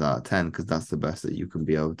both 10s out of 10 because that's the best that you can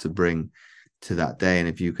be able to bring to that day. And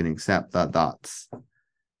if you can accept that, that's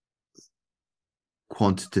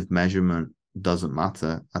quantitative measurement doesn't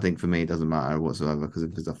matter. I think for me, it doesn't matter whatsoever because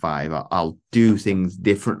if it's a 5, I'll do things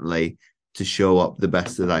differently to show up the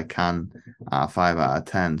best that I can at a 5 out of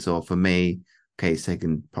 10. So for me, okay, it's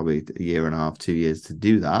taken probably a year and a half, 2 years to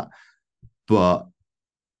do that, but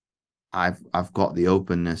I've got the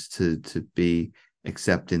openness to be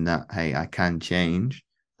accepting that, hey, I can change.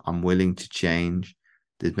 I'm willing to change.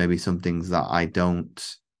 There's maybe some things that I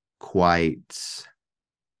don't quite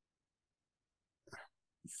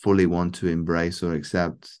fully want to embrace or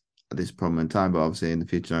accept at this moment in time, but obviously in the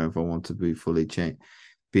future, if I want to be fully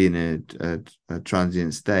be in a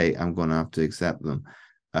transient state, I'm going to have to accept them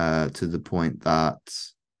to the point that,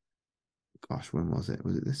 gosh, when was it?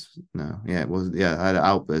 Was it this? No, yeah, it was. Yeah, I had an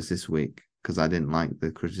outburst this week because I didn't like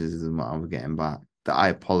the criticism that I was getting back. That I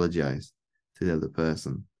apologized to the other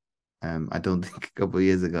person. I don't think a couple of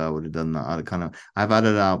years ago I would have done that. I've had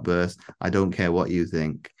an outburst. I don't care what you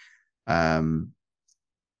think.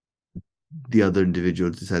 The other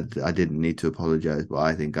individual said I didn't need to apologize, but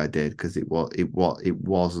I think I did because it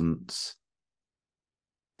wasn't.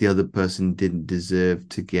 The other person didn't deserve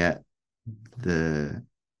to get the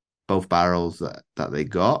both barrels that they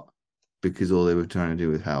got because all they were trying to do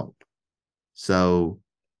was help. So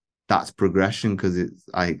that's progression because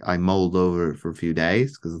I mulled over it for a few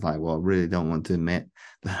days because it's like, well, I really don't want to admit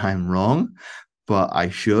that I'm wrong, but I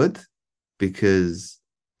should because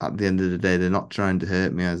at the end of the day, they're not trying to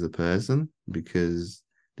hurt me as a person because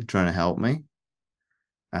they're trying to help me.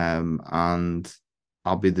 And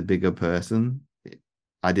I'll be the bigger person.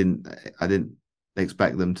 I didn't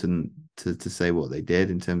expect them to say what they did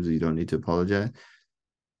in terms of you don't need to apologize.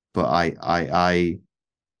 But I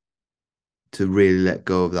to really let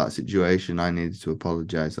go of that situation, I needed to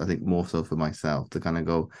apologize. I think more so for myself to kind of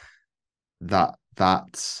go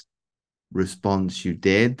that response you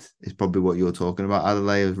did is probably what you're talking about,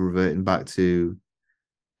 Adelaide, of reverting back to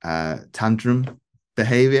tantrum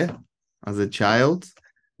behavior as a child.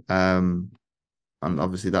 And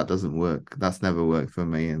obviously that doesn't work. That's never worked for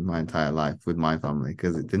me in my entire life with my family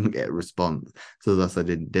because it didn't get a response. So thus I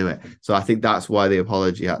didn't do it. So I think that's why the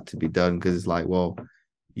apology had to be done because it's like, well,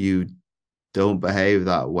 you don't behave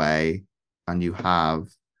that way and you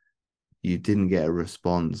didn't get a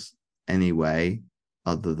response anyway,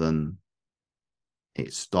 other than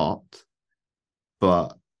it stopped.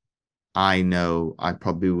 But I know I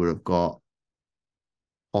probably would have got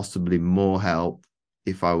possibly more help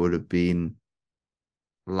if I would have been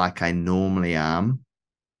like I normally am,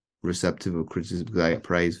 receptive of criticism because I get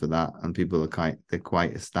praise for that, and people are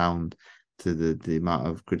quite astounded to the amount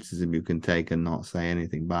of criticism you can take and not say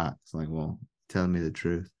anything back. It's like, well, tell me the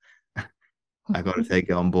truth. I got to take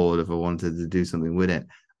it on board if I wanted to do something with it.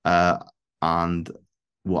 And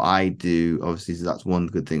what I do, obviously, so that's one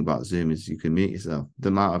good thing about Zoom is you can mute yourself.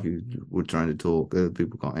 The matter if you were trying to talk, other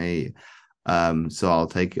people can't hear you. So I'll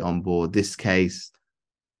take it on board. This case,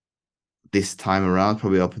 this time around,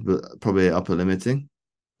 probably upper limiting,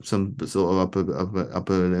 some sort of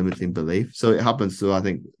upper limiting belief. So it happens to, I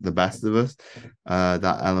think, the best of us.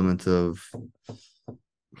 That element of,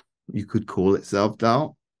 you could call it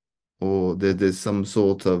self-doubt, or there's some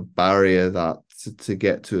sort of barrier that to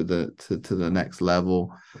get to the next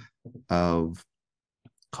level of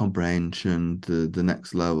comprehension, the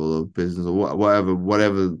next level of business, or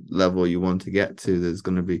whatever level you want to get to. There's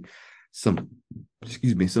going to be some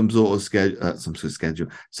sort of schedule,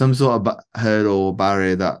 some sort of hurdle or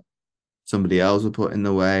barrier that somebody else will put in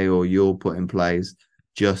the way or you'll put in place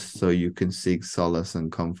just so you can seek solace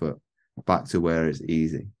and comfort back to where it's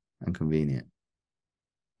easy and convenient.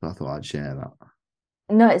 So I thought I'd share that.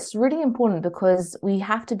 No, it's really important because we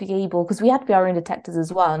have to be able, because we have to be our own detectives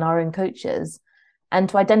as well and our own coaches, and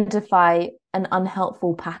to identify an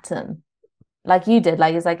unhelpful pattern. Like you did,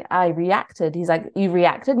 like it's like I reacted. He's like, you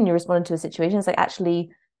reacted and you responded to a situation. It's like,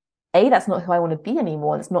 actually, A, that's not who I want to be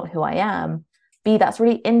anymore. That's not who I am. B, that's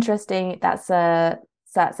really interesting. That's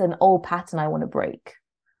an old pattern I want to break.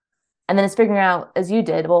 And then it's figuring out, as you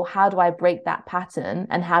did, well, how do I break that pattern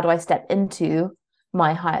and how do I step into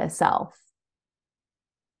my higher self?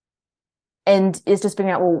 And it's just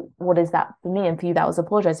figuring out, well, what is that for me? And for you, that was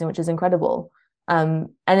apologizing, which is incredible. And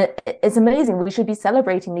it's amazing. We should be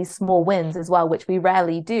celebrating these small wins as well, which we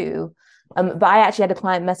rarely do. But I actually had a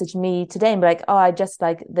client message me today and be like, oh, I just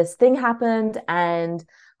like this thing happened and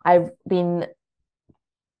I've been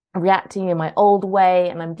reacting in my old way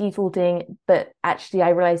and I'm defaulting. But actually, I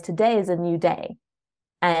realized today is a new day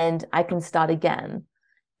and I can start again.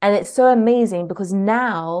 And it's so amazing because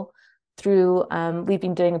now through we've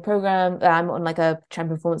been doing a program. I'm on like a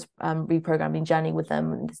champion performance reprogramming journey with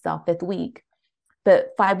them. This is our 5th week.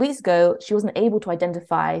 But 5 weeks ago, she wasn't able to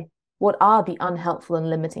identify what are the unhelpful and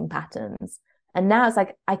limiting patterns. And now it's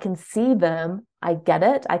like I can see them, I get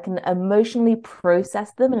it, I can emotionally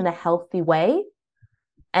process them in a healthy way.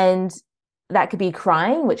 And that could be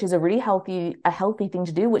crying, which is a healthy thing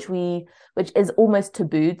to do, which is almost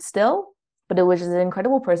tabooed still, but it was an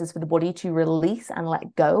incredible process for the body to release and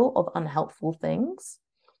let go of unhelpful things.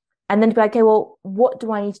 And then to be like, okay, well, what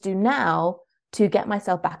do I need to do now to get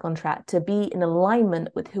myself back on track, to be in alignment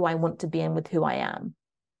with who I want to be and with who I am?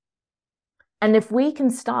 And if we can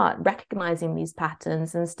start recognizing these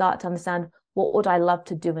patterns and start to understand what would I love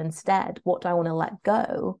to do instead, what do I want to let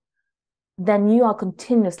go, then you are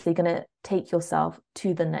continuously going to take yourself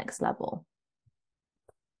to the next level.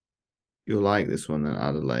 You'll like this one in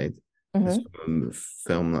Adelaide. This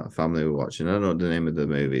film that family were watching. I don't know what the name of the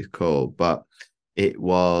movie is called, but it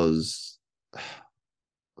was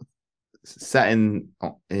set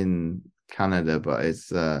in Canada, but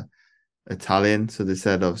it's Italian. So they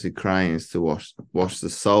said obviously crying is to wash the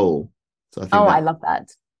soul. So I think I love that.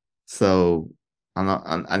 So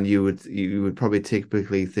and you would probably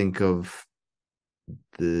typically think of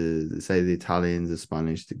the Italians, the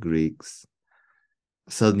Spanish, the Greeks.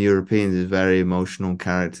 Southern Europeans is very emotional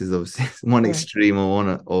characters, obviously one extreme or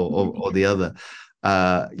one or the other.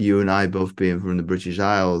 You and I both being from the British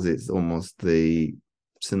Isles, it's almost the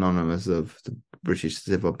synonymous of the British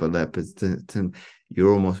stiff upper lip.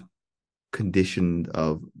 You're almost conditioned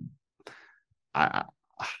of.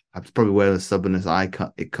 That's probably where the stubbornness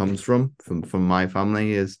it comes from my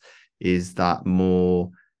family is that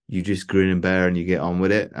more you just grin and bear and you get on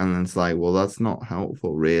with it, and it's like, well, that's not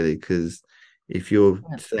helpful really, because if you're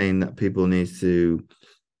saying that people need to,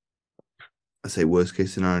 I say worst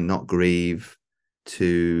case scenario, not grieve,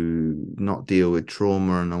 to not deal with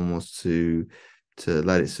trauma, and almost to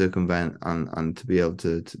let it circumvent and to be able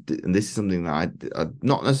to and this is something that I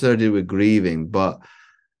not necessarily do with grieving, but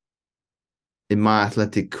in my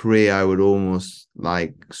athletic career, I would almost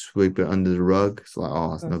like sweep it under the rug. It's like,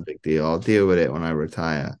 oh, it's no big deal. I'll deal with it when I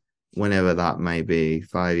retire, whenever that may be,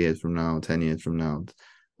 5 years from now, 10 years from now,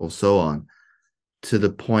 or so on. To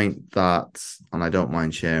the point that, and I don't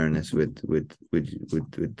mind sharing this with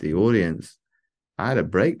the audience, I had a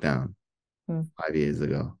breakdown 5 years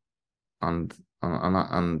ago, and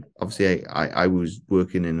obviously I was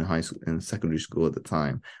working in high school, in secondary school at the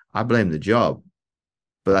time. I blame the job,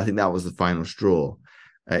 but I think that was the final straw.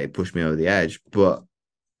 It pushed me over the edge. But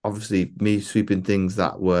obviously, me sweeping things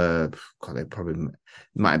that were, God, they probably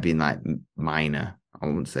might have been like minor. I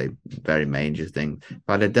wouldn't say very major things.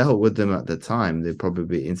 But I dealt with them at the time, they'd probably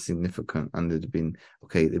be insignificant, and they'd been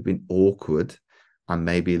they've been awkward and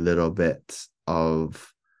maybe a little bit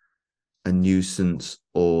of a nuisance,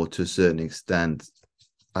 or to a certain extent,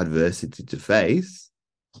 adversity to face.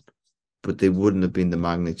 But they wouldn't have been the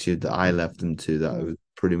magnitude that I left them to. That was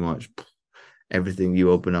pretty much everything.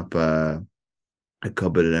 You open up a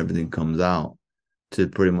cupboard and everything comes out, to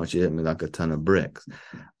pretty much hit me like a ton of bricks.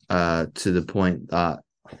 To the point that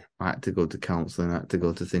I had to go to counselling, I had to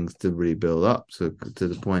go to things to rebuild up. So to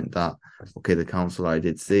the point that, okay, the counsellor I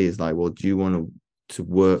did see is like, well, do you want to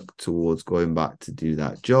work towards going back to do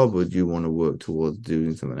that job, or do you want to work towards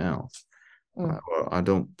doing something else? Well, I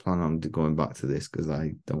don't plan on going back to this because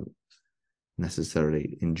I don't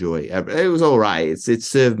necessarily enjoy it. It was all right. It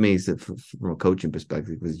served me from a coaching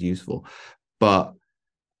perspective. It was useful, but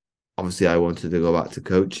obviously I wanted to go back to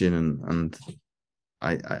coaching, and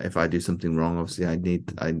I if I do something wrong, obviously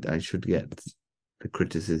I should get the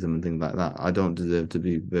criticism and things like that. I don't deserve to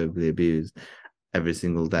be verbally abused every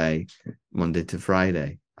single day, Monday to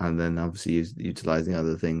Friday, and then obviously utilizing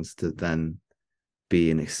other things to then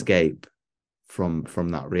be an escape from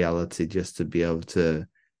that reality, just to be able to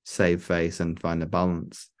save face and find a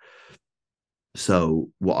balance. So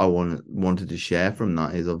what I wanted to share from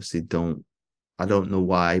that is, obviously, I don't know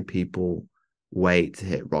why people wait to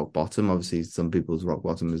hit rock bottom. Obviously, some people's rock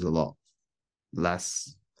bottom is a lot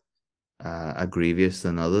less grievous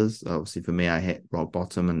than others. Obviously, for me, I hit rock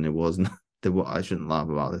bottom, and it wasn't. I shouldn't laugh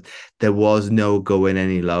about this. There was no going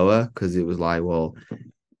any lower because it was like, well,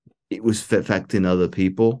 it was affecting other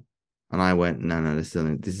people, and I went, no, this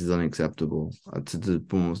is unacceptable. To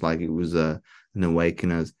almost like it was an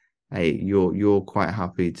awakening as, hey, you're quite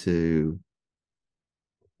happy to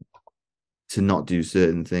not do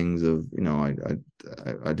certain things. Of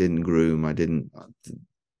I didn't groom, I didn't.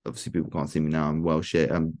 Obviously, people can't see me now. I'm well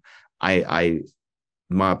shit. I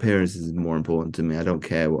my appearance is more important to me. I don't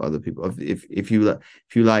care what other people. If you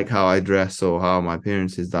like how I dress or how my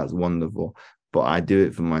appearance is, that's wonderful. But I do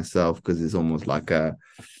it for myself because it's almost like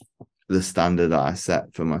the standard that I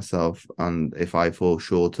set for myself. And if I fall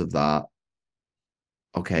short of that,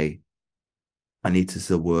 okay, I need to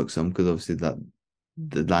still work some, because obviously that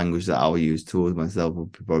the language that I'll use towards myself will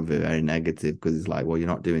be probably very negative, because it's like, well, you're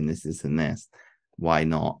not doing this, and this. Why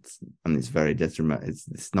not? And it's very detrimental.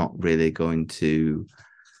 It's not really going to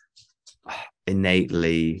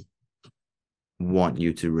innately want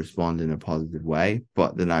you to respond in a positive way.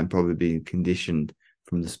 But then I'm probably being conditioned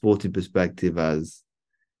from the sporting perspective as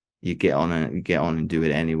you get on and do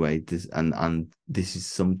it anyway. And this is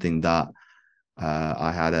something that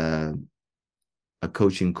I had a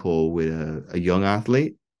coaching call with a young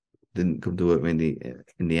athlete. Didn't come to work in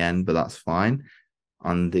the end, but that's fine.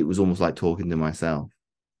 And it was almost like talking to myself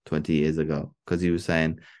 20 years ago, because he was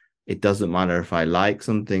saying, it doesn't matter if I like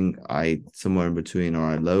something, I somewhere in between, or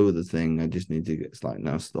I loathe the thing. I just need to get, it's like,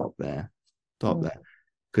 no, stop there.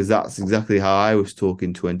 Because that's exactly how I was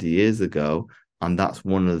talking 20 years ago. And that's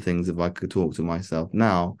one of the things, if I could talk to myself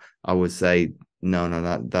now, I would say, no,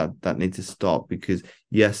 that needs to stop. Because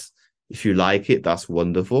yes, if you like it, that's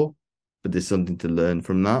wonderful, but there's something to learn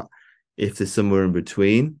from that. If there's somewhere in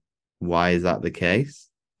between, why is that the case?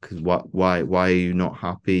 Because why are you not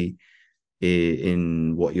happy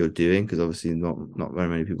in what you're doing? Because obviously not very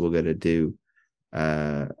many people get to do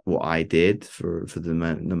what I did for the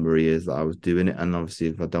number of years that I was doing it. And obviously,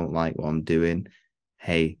 if I don't like what I'm doing,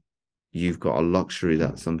 hey, you've got a luxury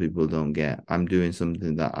that some people don't get. I'm doing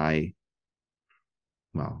something that I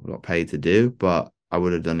got paid to do, but I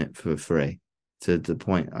would have done it for free. To the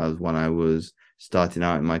point as when I was starting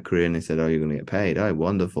out in my career, and they said, "Oh, you're going to get paid." Oh,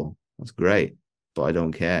 wonderful, that's great, but I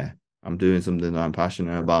don't care. I'm doing something that I'm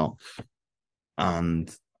passionate about,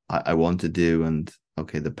 and I want to do. And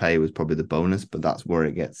okay, the pay was probably the bonus, but that's where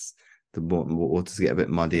it gets, the waters get a bit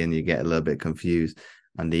muddy, and you get a little bit confused,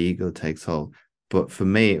 and the ego takes hold. But for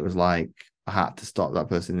me, it was like I had to stop that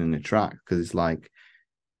person in the track, because it's like,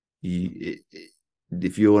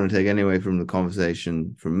 if you want to take any away from the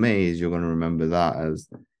conversation from me, is you're going to remember that as,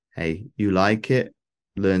 hey, you like it,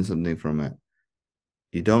 learn something from it.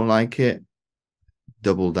 You don't like it,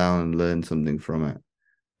 double down and learn something from it.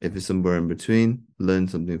 If it's somewhere in between, learn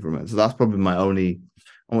something from it. So that's probably my only,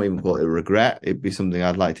 I won't even call it a regret. It'd be something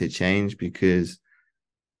I'd like to change, because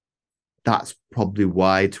that's probably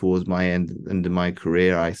why towards my end of my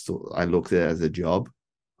career, I looked at it as a job.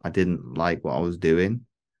 I didn't like what I was doing.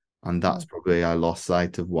 And that's probably, I lost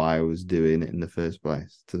sight of why I was doing it in the first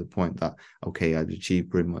place, to the point that, okay, I'd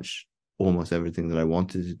achieved pretty much almost everything that I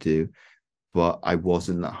wanted to do, but I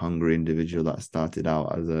wasn't that hungry individual that started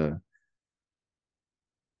out as a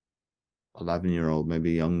 11-year-old,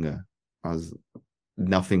 maybe younger. As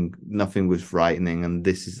nothing was frightening. And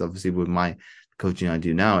this is obviously with my coaching I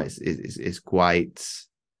do now, it's quite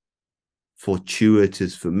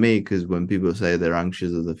fortuitous for me, because when people say they're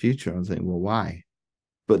anxious of the future, I'm saying, well, why?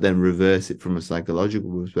 But then reverse it from a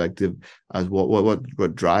psychological perspective as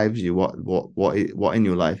what drives you, what in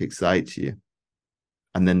your life excites you,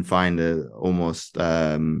 and then find a almost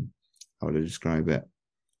how would I describe it,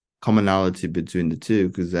 commonality between the two,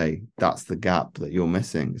 because that's the gap that you're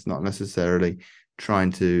missing. It's not necessarily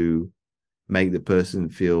trying to make the person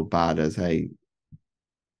feel bad as, hey,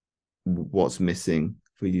 what's missing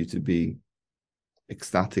for you to be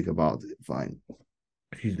ecstatic about it.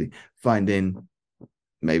 Finding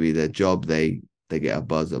maybe their job they get a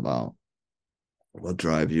buzz about. What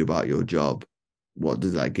drives you about your job? What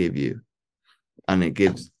does that give you? And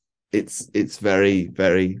it's very,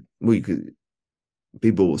 very,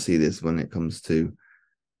 people will see this when it comes to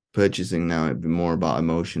purchasing now. It'd be more about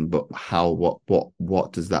emotion, but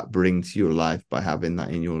what does that bring to your life by having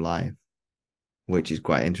that in your life, which is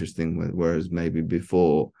quite interesting. Whereas maybe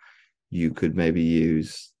before, you could maybe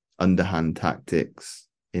use underhand tactics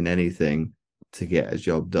in anything to get a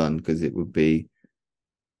job done, because it would be,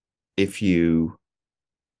 if you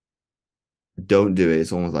don't do it,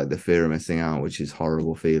 it's almost like the fear of missing out, which is a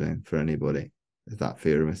horrible feeling for anybody. There's that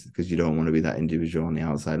fear of missing because you don't want to be that individual on the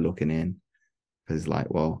outside looking in. Because like,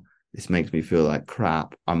 well, this makes me feel like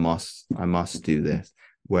crap. I must do this.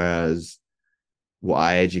 Whereas what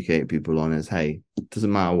I educate people on is, hey, it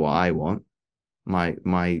doesn't matter what I want. My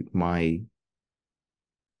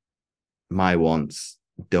wants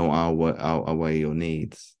don't outweigh your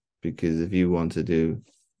needs. Because if you want to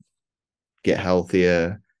get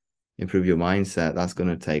healthier, improve your mindset, that's going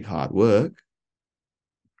to take hard work.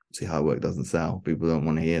 See, hard work doesn't sell. People don't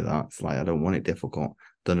want to hear that. It's like, I don't want it difficult.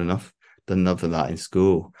 Done enough of that in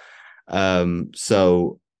school.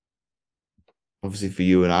 So obviously for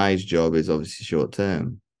you and I's job is obviously short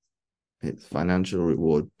term. It's financial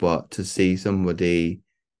reward, but to see somebody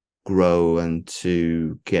grow and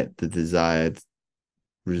to get the desired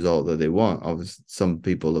result that they want, obviously some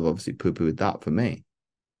people have obviously poo-pooed that for me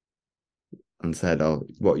and said, oh,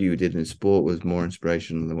 what you did in sport was more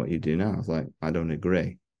inspirational than what you do now. I was like, I don't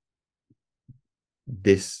agree.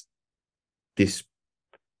 This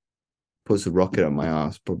puts a rocket on my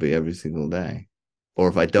ass probably every single day. Or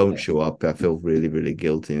if I don't show up, I feel really, really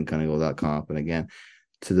guilty and kind of go, that can't happen again.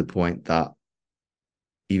 To the point that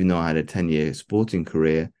even though I had a 10-year sporting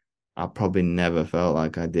career, I probably never felt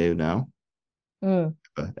like I do now. And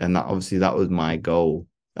that obviously that was my goal.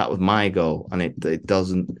 And it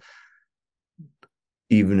doesn't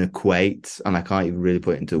even equate, and I can't even really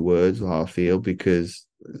put it into words how I feel, because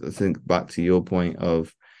I think back to your point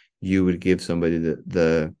of you would give somebody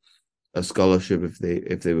a scholarship if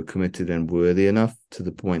they were committed and worthy enough, to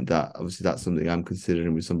the point that obviously that's something I'm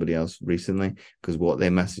considering with somebody else recently, because what they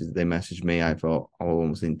messaged me, I felt I was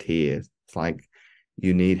almost in tears. It's like,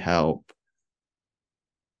 you need help,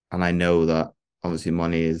 and I know that obviously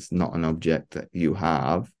money is not an object that you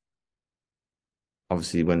have.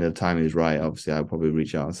 Obviously when the time is right, obviously I'll probably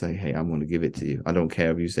reach out and say, hey, I'm going to give it to you. I don't care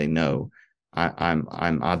if you say no. I'm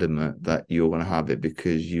adamant that you're going to have it,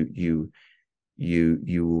 because you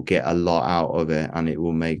will get a lot out of it, and it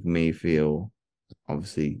will make me feel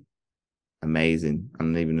obviously amazing.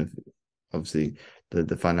 And even if obviously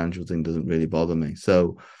the financial thing doesn't really bother me.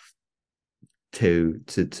 So to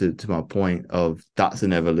my point of, that's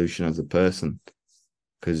an evolution as a person,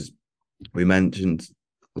 because we mentioned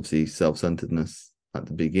obviously self-centeredness at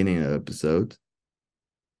the beginning of the episode,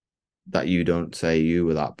 that you don't say you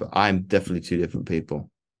were that, but I'm definitely two different people.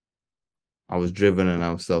 I was driven and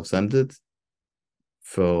I was self-centered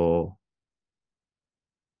for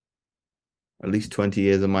at least 20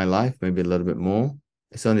 years of my life, maybe a little bit more.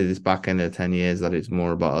 It's only this back end of 10 years that it's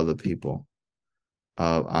more about other people.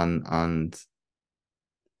 And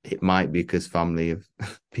it might be because family have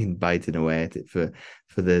been biting away at it for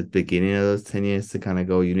the beginning of those 10 years, to kind of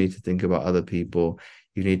go, you need to think about other people.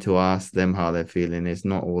 You need to ask them how they're feeling. It's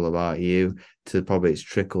not all about you. To probably it's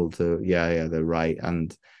trickled to, yeah, they're right.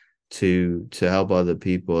 And to help other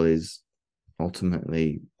people is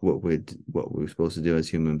ultimately what we're supposed to do as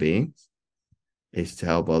human beings, is to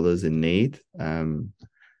help others in need. And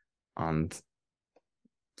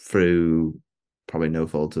through probably no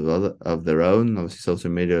fault of their own, obviously social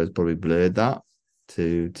media has probably blurred that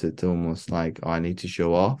to almost like, oh, I need to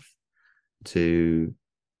show off. To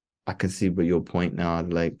I can see what your point now,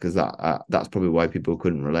 like, because that's probably why people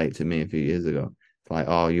couldn't relate to me a few years ago. It's like,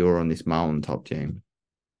 oh, you're on this mountaintop, James.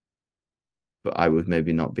 But I was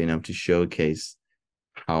maybe not being able to showcase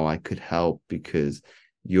how I could help, because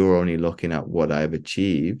you're only looking at what I've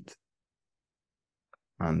achieved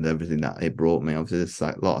and everything that it brought me. Obviously, there's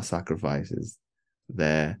a lot of sacrifices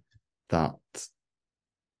there that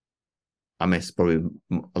I missed probably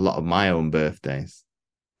a lot of my own birthdays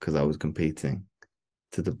because I was competing,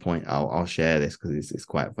 to the point I'll share this because it's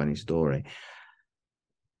quite a funny story.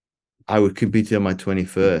 I would compete on my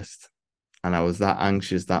 21st, and I was that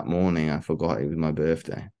anxious that morning, I forgot it was my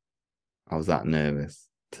birthday. I was that nervous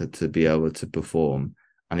to be able to perform.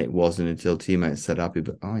 And it wasn't until teammates said happy,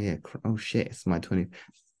 but oh yeah, oh shit, it's my 20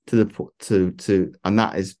 and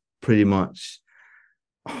that is pretty much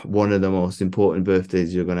one of the most important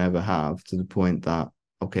birthdays you're going to ever have, to the point that,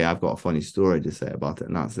 okay, I've got a funny story to say about it,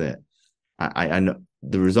 and that's it. I know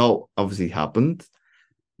the result obviously happened,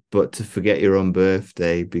 but to forget your own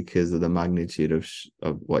birthday because of the magnitude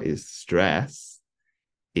of what is stress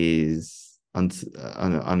is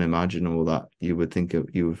unimaginable, that you would think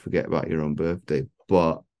you would forget about your own birthday,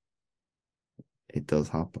 but it does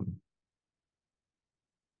happen.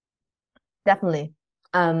 Definitely.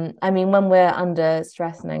 I mean, when we're under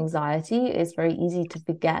stress and anxiety, it's very easy to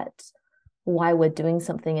forget why we're doing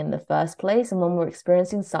something in the first place. And when we're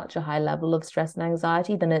experiencing such a high level of stress and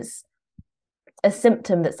anxiety, then it's a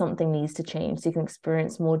symptom that something needs to change so you can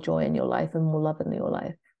experience more joy in your life and more love in your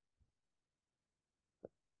life.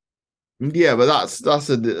 Yeah, but that's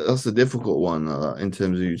a difficult one in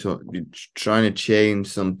terms of you're trying to change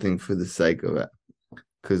something for the sake of it.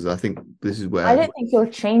 Because I think this is I where, don't think you're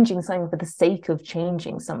changing something for the sake of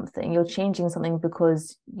changing something. You're changing something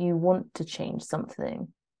because you want to change something.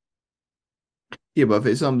 yeah, but if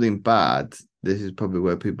it's something bad, this is probably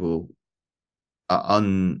where people are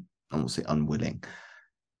I won't say unwilling.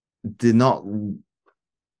 They're not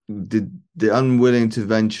they're unwilling to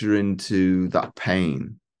venture into that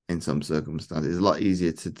pain in some circumstances. It's a lot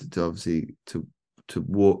easier to obviously to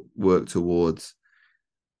work towards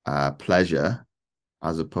pleasure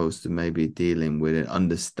as opposed to maybe dealing with and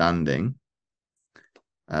understanding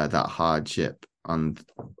that hardship. And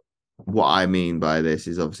what I mean by this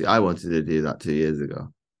is obviously I wanted to do that 2 years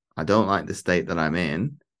ago. I don't like the state that I'm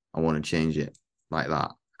in. I want to change it like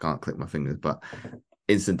that. I can't click my fingers, but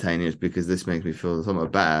instantaneous because this makes me feel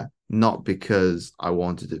somewhat better. Not because I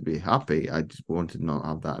wanted to be happy. I just wanted to not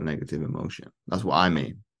have that negative emotion. That's what I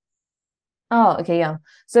mean. Oh, okay, yeah.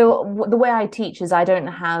 So the way I teach is I don't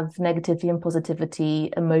have negativity and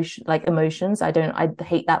positivity emotions. I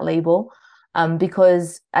hate that label.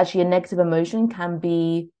 Because actually a negative emotion can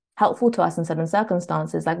be helpful to us in certain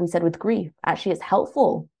circumstances. Like we said with grief, actually it's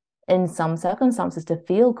helpful in some circumstances to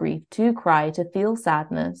feel grief, to cry, to feel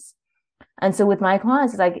sadness. And so with my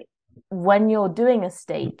clients, it's like when you're doing a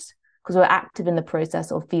state, because we're active in the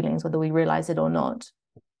process of feelings, whether we realize it or not,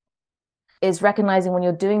 is recognizing when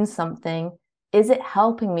you're doing something, is it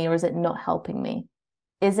helping me or is it not helping me?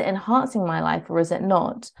 Is it enhancing my life or is it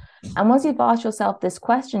not? And once you've asked yourself this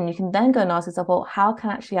question, you can then go and ask yourself, well, how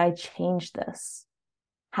can actually I change this?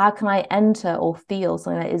 How can I enter or feel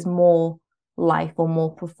something that is more life or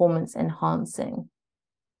more performance enhancing?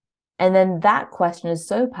 And then that question is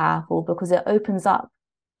so powerful because it opens up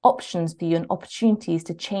options for you and opportunities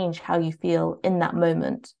to change how you feel in that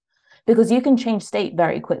moment. Because you can change state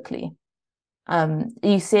very quickly.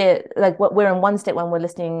 You see it like what we're in one state when we're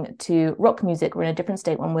listening to rock music, we're in a different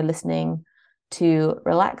state when we're listening to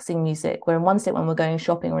relaxing music, we're in one state when we're going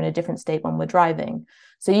shopping, we're in a different state when we're driving.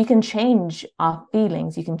 So you can change our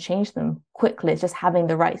feelings, you can change them quickly. It's just having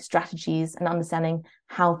the right strategies and understanding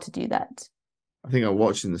how to do that. I think I'm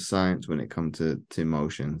watching the science when it comes to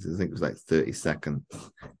emotions. I think it was like 30 seconds.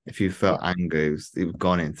 If you Yeah. felt angry, it was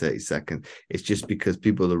gone in 30 seconds. It's just because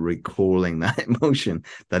people are recalling that emotion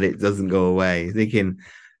that it doesn't go away. Thinking,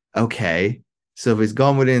 okay, so if it's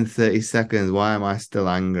gone within 30 seconds, why am I still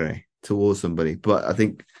angry towards somebody? But I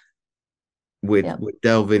think with, Yeah. with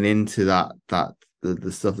delving into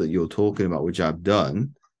the stuff that you're talking about, which I've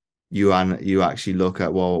done, you actually look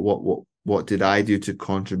at, well, what did I do to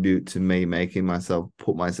contribute to me making myself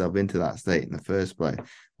put myself into that state in the first place?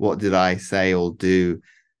 What did I say or do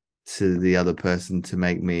to the other person to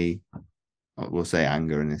make me, we'll say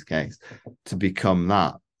anger in this case, to become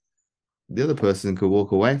that? The other person could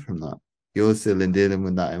walk away from that. You're still in dealing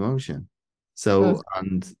with that emotion. Mm. So,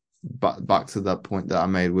 and back to that point that I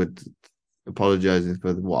made with apologizing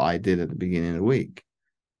for what I did at the beginning of the week.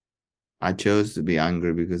 I chose to be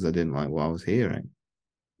angry because I didn't like what I was hearing.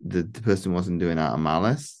 The person wasn't doing out of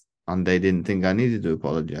malice, and they didn't think I needed to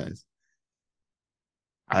apologize.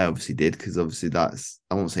 I obviously did because obviously that's,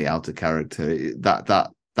 I won't say out of character.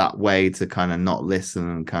 That way to kind of not listen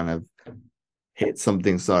and kind of hit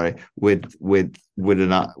something. Sorry, with a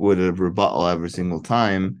rebuttal every single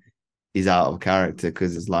time is out of character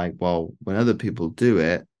because it's like, well, when other people do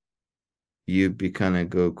it, you'd be kind of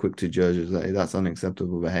go quick to judge as like that's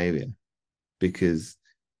unacceptable behavior because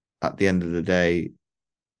at the end of the day,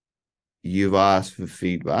 you've asked for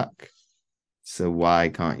feedback, so why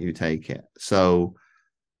can't you take it? So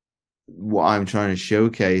what I'm trying to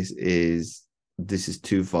showcase is this is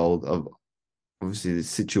twofold of obviously the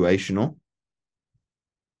situational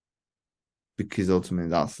because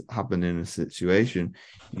ultimately that's happened in a situation.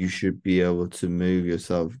 You should be able to move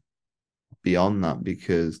yourself beyond that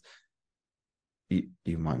because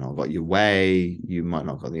you might not have got your way, you might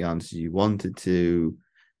not have got the answers you wanted to.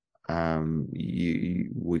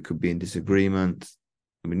 We could be in disagreement.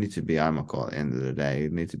 We need to be amicable at the end of the day.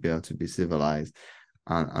 We need to be able to be civilized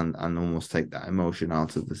and almost take that emotion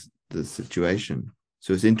out of the situation.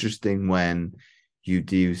 So it's interesting when you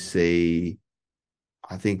do see,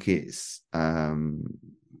 I think it's gosh,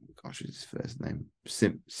 what's his first name?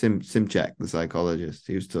 Simchek, the psychologist.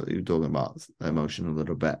 He was talking about emotion a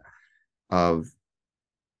little bit of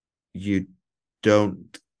you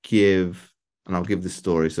don't give, and I'll give the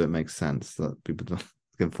story so it makes sense so that people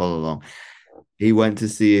can follow along. He went to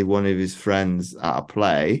see one of his friends at a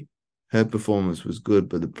play. Her performance was good,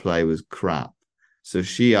 but the play was crap. So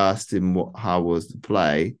she asked him how was the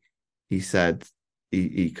play. He said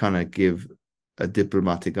he kind of give a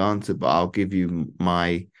diplomatic answer, but I'll give you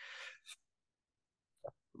my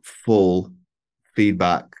full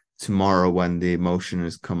feedback tomorrow when the emotion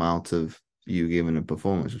has come out of you giving a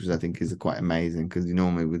performance, which I think is quite amazing because you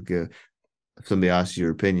normally would go, if somebody asks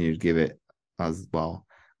your opinion, you'd give it as well.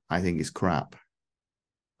 I think it's crap.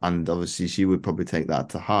 And obviously, she would probably take that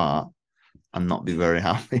to heart and not be very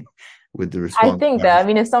happy with the I response. think that, I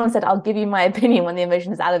mean, if someone said, I'll give you my opinion when the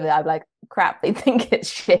emotion is out of it, I'd be like, crap, they think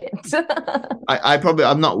it's shit. I probably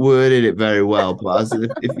I'm not worded it very well, but as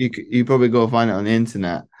if you probably go find it on the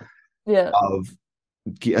internet Yeah. of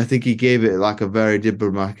I think he gave it like a very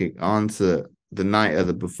diplomatic answer the night of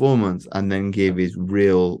the performance, and then gave his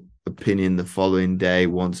real opinion the following day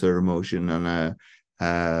once her emotion and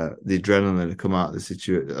the adrenaline had come out of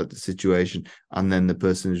the situation, and then the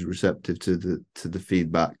person is receptive to the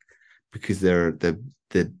feedback because the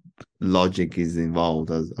logic is involved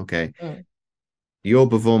as okay, your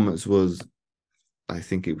performance was, I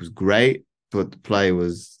think it was great, but the play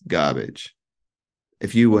was garbage.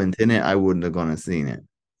 If you weren't in it, I wouldn't have gone and seen it.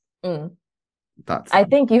 Mm. That's I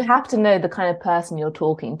think you have to know the kind of person you're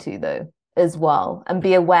talking to, though, as well, and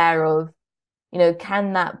be aware of,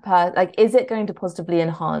 can that person, like, is it going to positively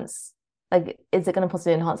enhance, is it going to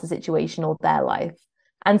positively enhance the situation or their life?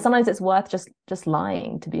 And sometimes it's worth just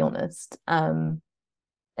lying, to be honest.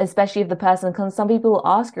 Especially if the person comes, some people will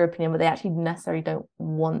ask your opinion, but they actually necessarily don't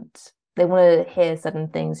want, they want to hear certain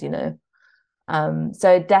things.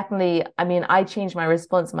 So definitely, I mean, I change my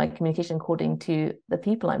response, my communication according to the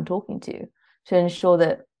people I'm talking to ensure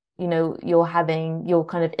that, you're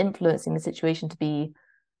kind of influencing the situation to be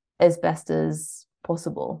as best as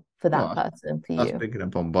possible for that well, person, for that's you. picking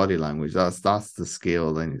up on body language. That's the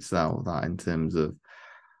skill in itself. That in terms of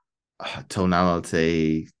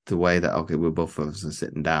tonality, the way that okay, we're both of us are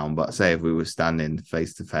sitting down, but say if we were standing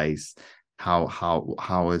face to face, how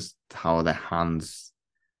are their hands?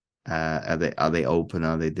 Are they open?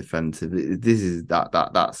 Are they defensive? This is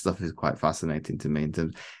that stuff is quite fascinating to me in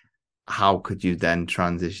terms of how could you then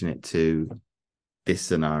transition it to this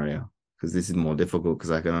scenario, because this is more difficult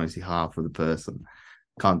because I can only see half of the person.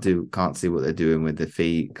 Can't see what they're doing with their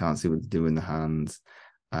feet, can't see what they're doing with the hands.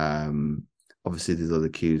 Obviously there's other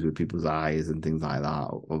cues with people's eyes and things like that,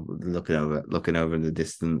 or looking over in the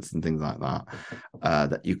distance and things like that,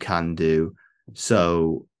 that you can do.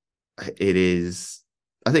 So it is,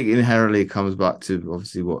 I think inherently it comes back to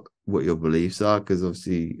obviously what your beliefs are, because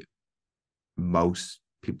obviously most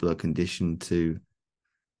people are conditioned to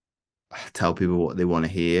tell people what they want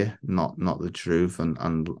to hear, not the truth.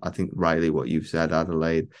 And I think rightly what you've said,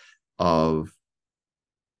 Adelaide, of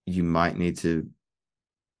you might need to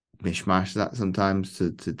mishmash that sometimes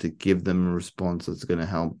to give them a response that's going to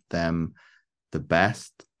help them the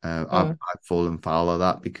best. I've fallen foul of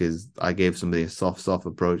that because I gave somebody a soft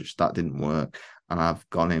approach that didn't work, and I've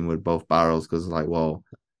gone in with both barrels because like, well,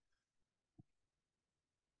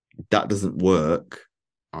 that doesn't work.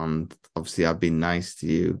 And obviously, I've been nice to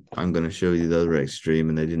you. I'm going to show you the other extreme,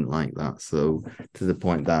 and they didn't like that. So to the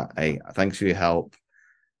point that, hey, thanks for your help.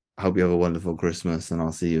 I hope you have a wonderful Christmas, and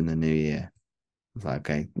I'll see you in the new year. It's like,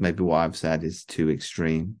 okay, maybe what I've said is too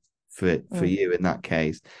extreme for you in that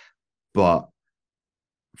case, but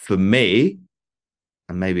for me,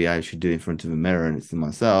 and maybe I should do it in front of a mirror and it's to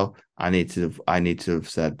myself. I need to have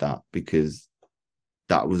said that because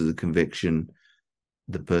that was the conviction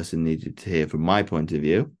the person needed to hear from my point of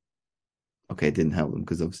view. Okay, it didn't help them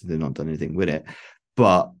because obviously they've not done anything with it,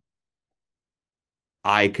 but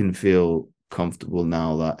I can feel comfortable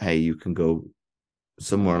now that hey, you can go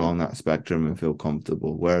somewhere along that spectrum and feel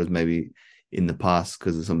comfortable. Whereas maybe in the past,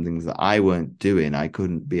 because of some things that I weren't doing, I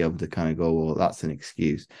couldn't be able to kind of go, well, that's an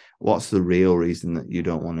excuse. What's the real reason that you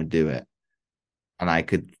don't want to do it? And I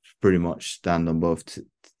could pretty much stand on both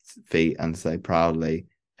feet and say proudly,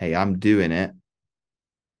 hey, I'm doing it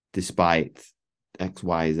despite X,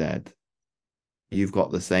 Y, Z. You've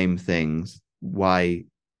got the same things. Why,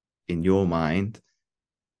 in your mind,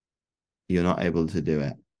 you're not able to do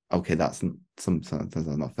it? Okay, that's sometimes that's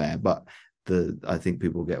not fair, but I think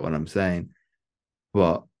people get what I'm saying.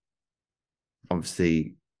 But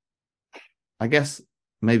obviously, I guess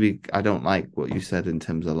maybe I don't like what you said in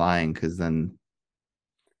terms of lying, because then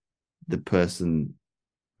the person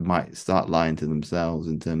might start lying to themselves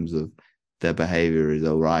in terms of their behavior is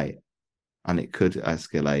all right, and it could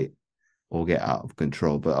escalate or get out of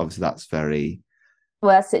control. But obviously, that's very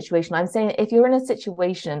worst situation. I'm saying if you're in a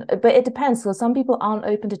situation, but it depends. So some people aren't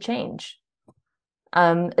open to change.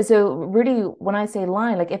 So really, when I say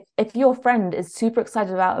lying, like if your friend is super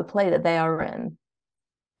excited about a play that they are in,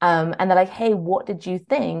 and they're like, "Hey, what did you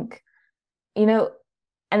think?" You know,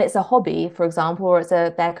 and it's a hobby, for example, or it's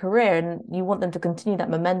their career, and you want them to continue that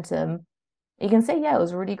momentum, you can say, yeah, it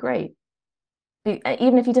was really great.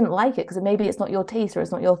 Even if you didn't like it, because maybe it's not your taste or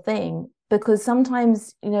it's not your thing. Because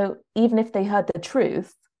sometimes, even if they heard the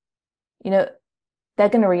truth, you know, they're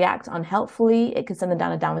going to react unhelpfully. It could send them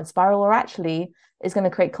down a downward spiral, or actually it's going to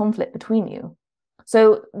create conflict between you.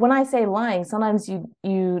 So when I say lying, sometimes you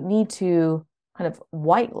need to kind of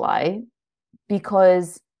white lie,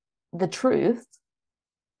 because the truth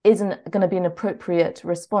isn't going to be an appropriate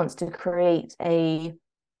response to create to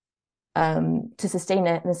sustain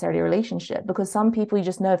a necessarily a relationship. Because some people, you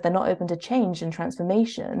just know, if they're not open to change and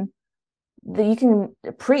transformation, that you can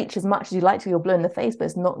preach as much as you like till you're blue in the face, but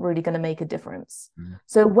it's not really going to make a difference.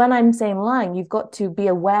 So when I'm saying lying, you've got to be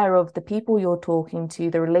aware of the people you're talking to,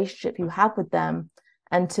 the relationship you have with them,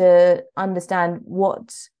 and to understand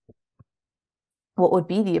what would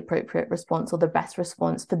be the appropriate response or the best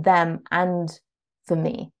response for them and for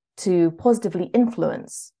me to positively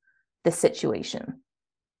influence this situation.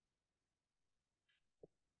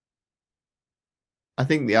 I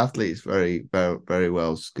think the athlete is very, very, very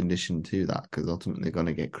well conditioned to that, because ultimately they're going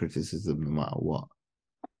to get criticism no matter what.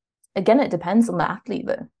 Again, it depends on the athlete,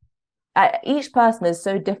 though. Each person is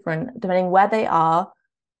so different depending where they are,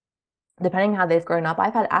 depending how they've grown up.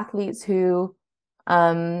 I've had athletes who,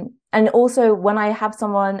 and also when I have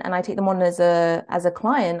someone and I take them on as a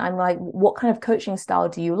client, I'm like, what kind of coaching style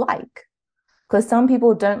do you like? Because some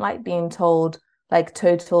people don't like being told like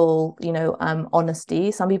total,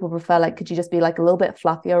 honesty. Some people prefer, like, could you just be like a little bit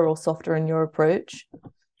fluffier or softer in your approach?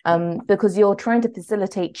 Because you're trying to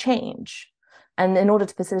facilitate change. And in order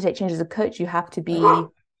to facilitate change as a coach, you have to be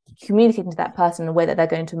communicating to that person in a way that they're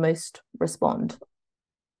going to most respond.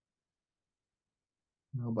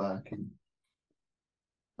 No barking.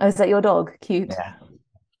 Oh, is that your dog? Cute. Yeah.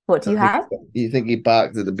 What do you have? You think he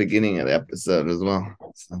barked at the beginning of the episode as well?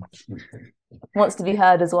 So. Wants to be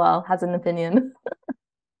heard as well, has an opinion.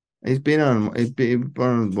 He's been on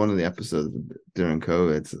one of the episodes during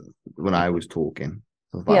COVID when I was talking.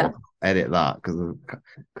 I was like, Yeah. edit that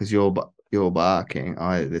because you're barking.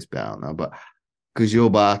 I edit this bit out now, but because you're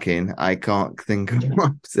barking, I can't think of what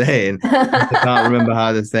I'm saying. I can't remember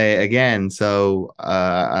how to say it again. So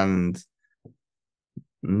and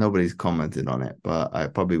nobody's commented on it, but I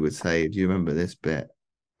probably would say, do you remember this bit?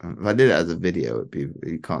 If I did it as a video, it'd be,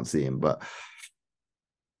 you can't see him, but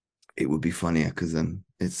it would be funnier, because then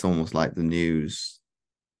it's almost like the news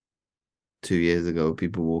 2 years ago,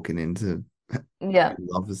 people walking into Yeah.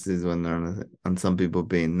 offices when they're on and some people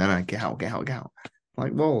being, no, get out, get out, get out.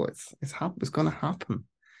 Like, whoa, it's gonna happen.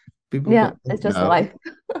 People Yeah, it's just life.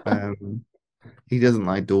 He doesn't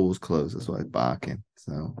like doors closed, that's why he's barking.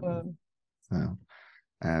 So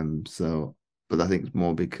but I think it's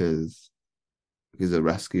more because he's a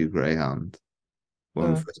rescue greyhound.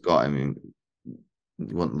 When we first got him,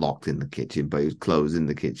 he wasn't locked in the kitchen, but he was closed in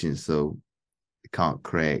the kitchen, so he can't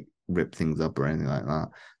rip things up or anything like that.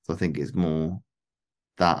 So I think it's more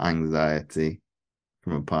that anxiety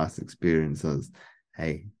from a past experience as,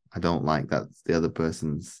 hey, I don't like that the other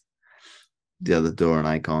person's the other door and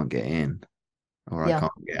I can't get in, or I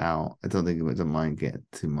can't get out. I don't think it would mind get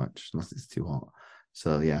too much unless it's too hot.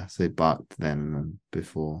 So yeah, so he barked then and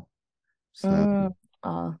before. So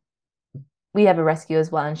we have a rescue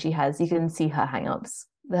as well, and you can see her hang-ups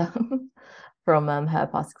from her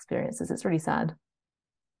past experiences. It's really sad.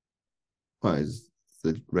 Well, it's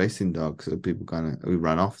the racing dog, so people we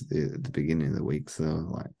ran off at the beginning of the week,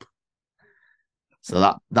 so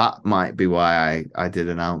that might be why I did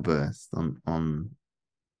an outburst on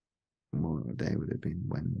what day would it have been?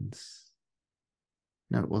 Wednesday?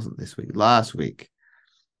 No, it wasn't this week. Last week.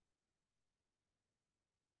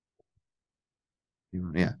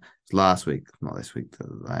 Yeah, it's last week, not this week, that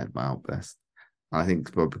I had my outburst. I think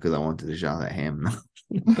it's probably because I wanted to shout at him, not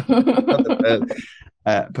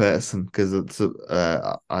the person, because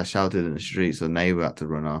I shouted in the street, so a neighbor had to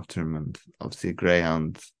run after him, and obviously a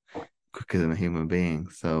greyhound quicker than a human being.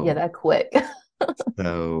 So yeah, they're quick.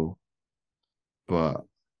 so, but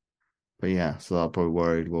yeah, so I'm probably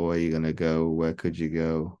worried. Well, where are you gonna go? Where could you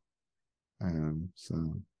go?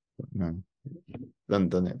 So but no,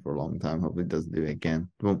 done it for a long time. Hopefully, it doesn't do it again.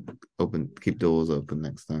 Won't keep doors open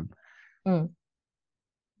next time.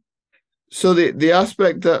 So the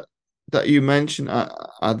aspect that you mentioned,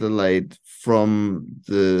 Adelaide, from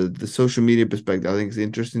the social media perspective, I think it's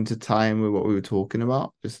interesting to tie in with what we were talking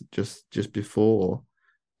about just before,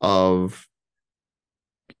 of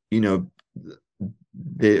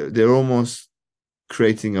they're almost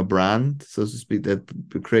creating a brand, so to speak. They're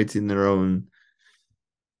creating their own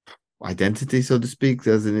identity, so to speak,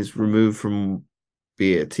 as in it's removed from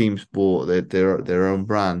be it a team sport, they're their own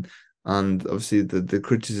brand, and obviously the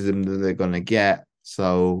criticism that they're going to get.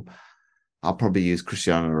 So I'll probably use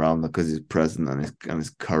Cristiano Ronaldo because he's present and his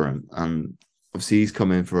current, and obviously he's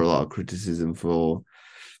come in for a lot of criticism for.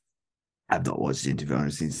 I've not watched the interview,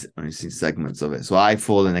 only seen segments of it. So I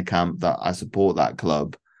fall in a camp that I support that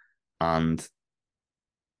club, and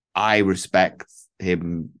I respect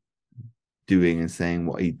him doing and saying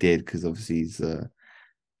what he did because obviously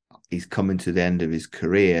he's coming to the end of his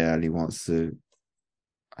career and he wants to,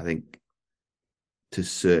 I think, to a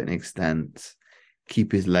certain extent,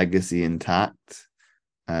 keep his legacy intact.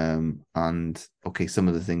 And okay, some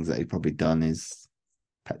of the things that he's probably done is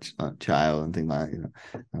petulant child and things like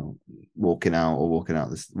that, walking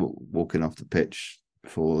off the pitch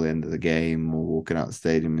before the end of the game or walking out the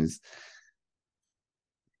stadium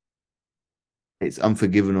it's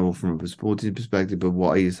unforgivable from a sporting perspective, but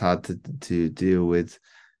what he's had to deal with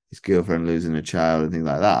his girlfriend losing a child and things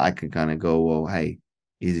like that, I can kind of go, well, hey,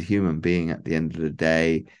 he's a human being at the end of the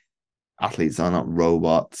day. Athletes are not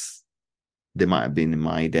robots. They might have been in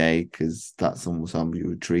my day because that's almost how you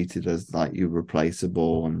were treated as like you're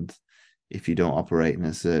replaceable. And if you don't operate in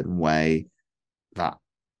a certain way, that,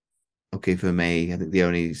 okay, for me, I think the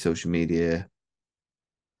only social media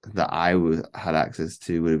that had access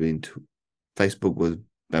to would have been Facebook was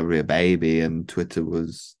very a baby and Twitter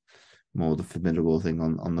was more the formidable thing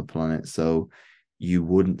on the planet. So you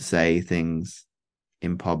wouldn't say things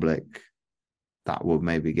in public that would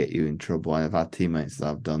maybe get you in trouble. I've had teammates that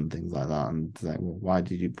have done things like that and it's like, well, why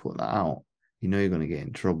did you put that out? You know you're going to get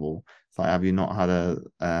in trouble. It's like, have you not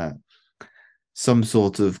had some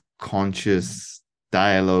sort of conscious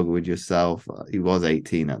dialogue with yourself? He was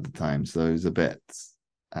 18 at the time, so he was a bit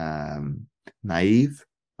naive.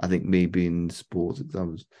 I think me being sports, I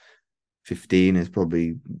was 15, is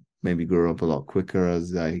probably maybe grew up a lot quicker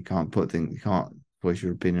as you can't voice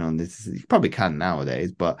your opinion on this. You probably can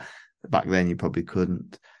nowadays, but back then you probably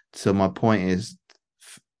couldn't. So my point is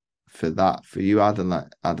for you,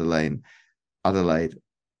 Adelaide,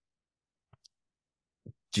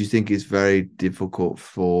 do you think it's very difficult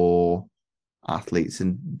for athletes,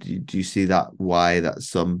 and do you see that why that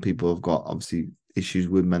some people have got obviously issues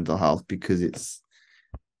with mental health because it's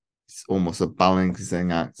almost a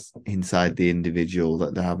balancing act inside the individual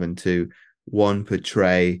that they're having to one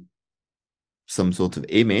portray some sort of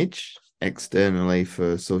image externally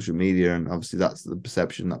for social media, and obviously that's the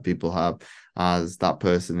perception that people have as that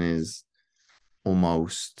person is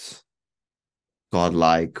almost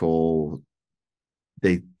godlike or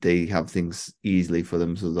they have things easily for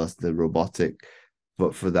them, so that's the robotic.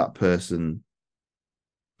 But for that person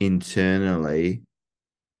internally,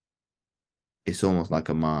 it's almost like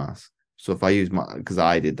a mask. So if I use because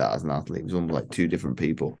I did that as an athlete, it was almost like two different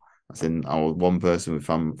people. As in, I was one person with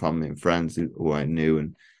family and friends who I knew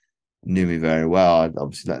and knew me very well. I'd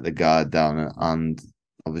obviously let the guard down, and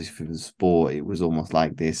obviously for the sport, it was almost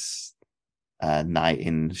like this knight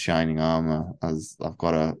in shining armor. As I've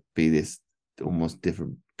got to be this almost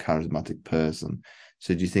different charismatic person.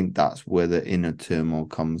 So do you think that's where the inner turmoil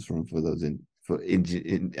comes from for those in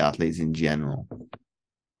athletes in general?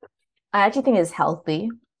 I actually think it's healthy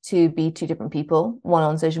to be two different people, one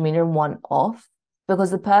on social media and one off,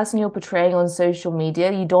 because the person you're portraying on social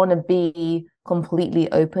media, you don't want to be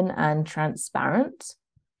completely open and transparent.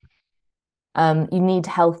 You need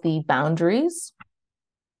healthy boundaries.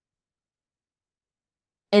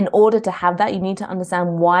 In order to have that, you need to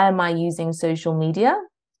understand, why am I using social media?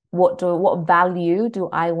 What value do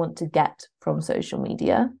I want to get from social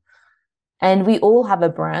media? And we all have a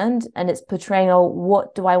brand, and it's portraying,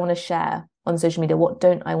 what do I want to share on social media? What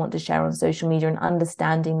don't I want to share on social media? And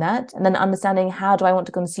understanding that, and then understanding, how do I want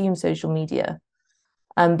to consume social media?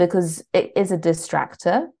 Because it is a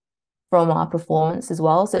distractor from our performance as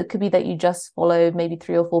well. So it could be that you just follow maybe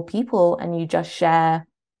 3 or 4 people and you just share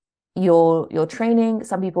your training.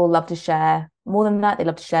 Some people love to share more than that. They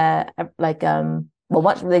love to share they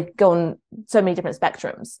go on so many different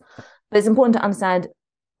spectrums. But it's important to understand,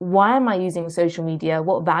 why am I using social media?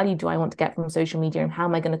 What value do I want to get from social media, and how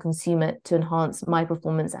am I going to consume it to enhance my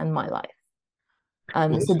performance and my life?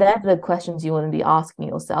 So they're the questions you want to be asking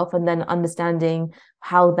yourself, and then understanding,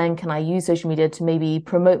 how then can I use social media to maybe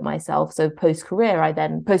promote myself? So post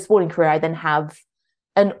sporting career, I then have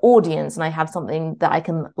an audience and I have something that I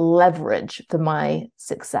can leverage for my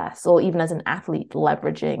success, or even as an athlete,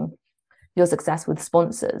 leveraging your success with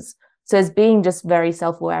sponsors. So it's being just very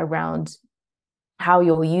self-aware around how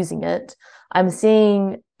you're using it. I'm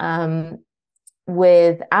seeing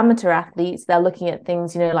with amateur athletes, they're looking at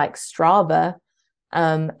things, like Strava,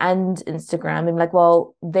 and Instagram, and like,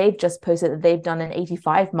 well, they've just posted that they've done an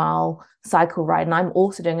 85-mile cycle ride, and I'm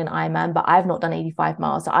also doing an Ironman, but I've not done 85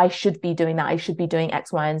 miles. So I should be doing that. I should be doing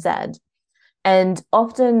X, Y, and Z. And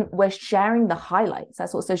often we're sharing the highlights.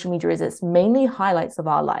 That's what social media is. It's mainly highlights of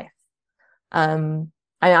our life. And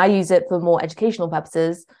I use it for more educational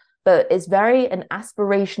purposes, but it's very an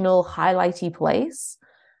aspirational, highlighty place.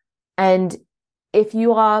 And if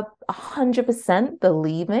you are 100%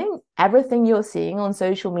 believing everything you're seeing on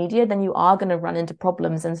social media, then you are going to run into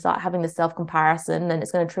problems and start having the self-comparison, and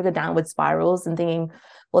it's going to trigger downward spirals and thinking,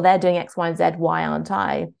 well, they're doing X, Y, and Z, why aren't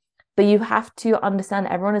I? But you have to understand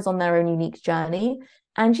everyone is on their own unique journey,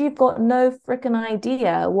 and you've got no freaking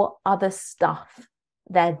idea what other stuff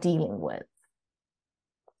they're dealing with.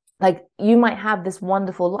 Like, you might have this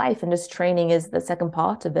wonderful life and just training is the second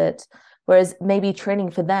part of it, whereas maybe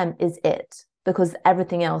training for them is it, because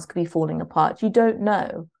everything else could be falling apart. You don't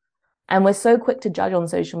know. And we're so quick to judge on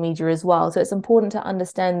social media as well. So it's important to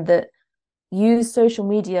understand that use social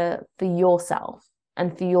media for yourself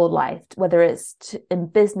and for your life, whether it's in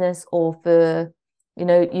business or for,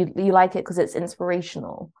 you like it because it's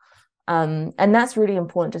inspirational. And that's really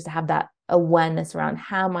important, just to have that awareness around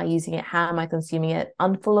how am I using it? How am I consuming it?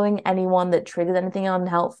 Unfollowing anyone that triggers anything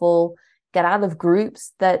unhelpful. Get out of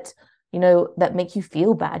groups that that make you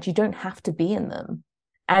feel bad. You don't have to be in them.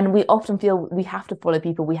 And we often feel we have to follow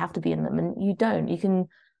people, we have to be in them. And you don't. You can,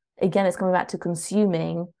 again, it's coming back to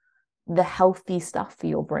consuming the healthy stuff for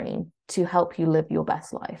your brain to help you live your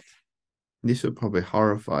best life. This would probably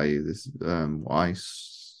horrify you. This why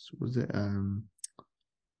was it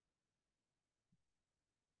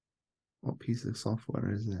what piece of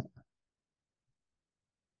software is it?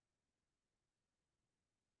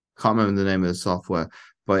 Can't remember the name of the software,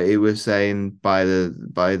 but it was saying by the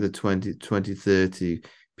 2030,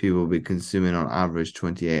 people will be consuming on average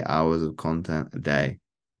 28 hours of content a day,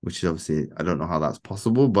 which is obviously, I don't know how that's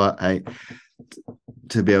possible, but hey,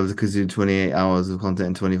 to be able to consume 28 hours of content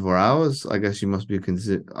in 24 hours, I guess you must be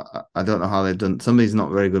I don't know how they've done. Somebody's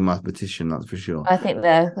not a very good mathematician, that's for sure. I think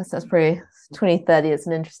that's pretty 2030. It's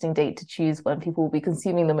an interesting date to choose when people will be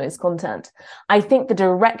consuming the most content. I think the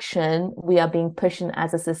direction we are being pushed in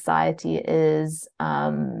as a society is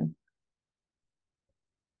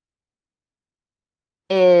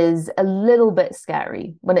a little bit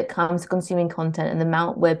scary when it comes to consuming content and the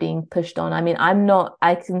amount we're being pushed on. I mean,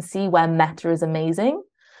 I can see where Meta is amazing,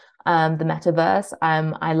 the metaverse.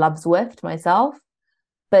 I love Zwift myself,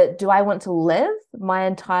 but do I want to live my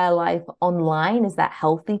entire life online? Is that a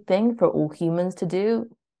healthy thing for all humans to do?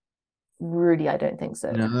 Really, I don't think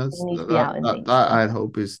so. That's You need to be out in that nature. I'd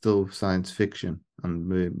hope is still science fiction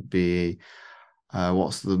and be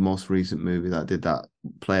what's the most recent movie that did that?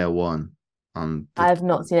 Player One. And I've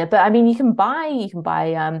not seen it, but I mean, you can buy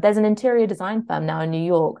there's an interior design firm now in New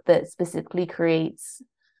York that specifically creates,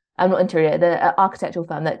 I'm not interior, the architectural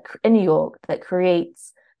firm that in New York that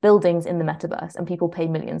creates buildings in the metaverse, and people pay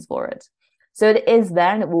millions for it. So it is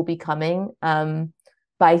there and it will be coming. But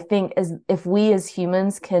I think if we as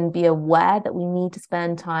humans can be aware that we need to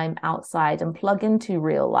spend time outside and plug into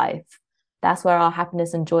real life, that's where our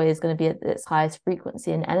happiness and joy is going to be at its highest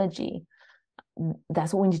frequency and energy.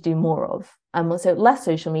 That's what we need to do more of. So less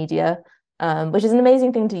social media, which is an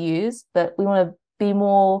amazing thing to use, but we want to be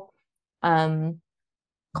more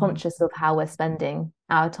conscious of how we're spending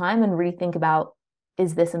our time and really think about,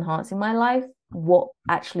 is this enhancing my life? What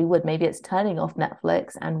actually would? Maybe it's turning off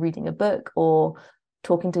Netflix and reading a book, or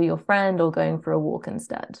talking to your friend, or going for a walk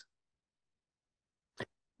instead.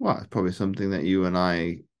 well, it's probably something that you and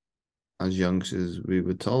I, as youngsters, we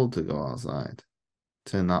were told to go outside,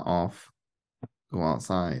 turn that off, go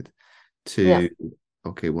outside. Yeah.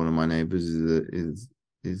 Okay, one of my neighbors is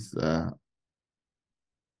I'll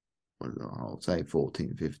say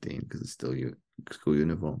 14, 15, because it's still your school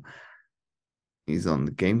uniform. He's on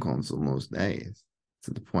the game console most days,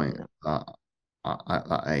 to the point that at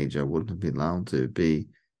that age I wouldn't have been allowed to be.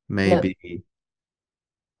 Maybe No.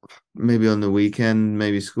 maybe on the weekend,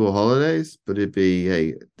 maybe school holidays, but it'd be,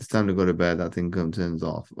 hey, it's time to go to bed, that thing turns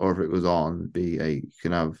off. Or if it was on, it'd be, hey, you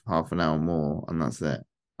can have half an hour more and that's it.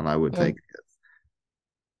 And I would take it.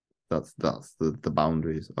 That's the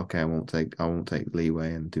boundaries. Okay, I won't take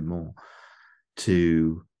leeway and do more.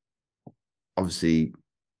 To obviously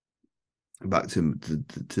back to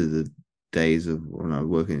the days of when I was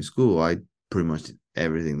working in school, I pretty much did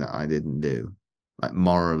everything that I didn't do. Like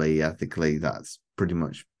morally, ethically, that's pretty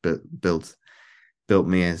much built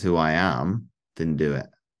me as who I am. Didn't do it.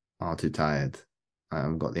 I'm too tired. I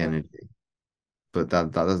haven't got the energy. But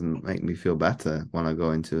that doesn't make me feel better when I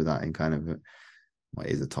go into that in kind of what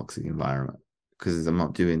is a toxic environment, because I'm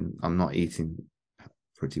not eating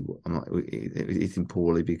I'm not eating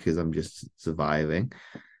poorly because I'm just surviving.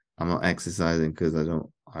 I'm not exercising because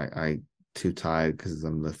I too tired because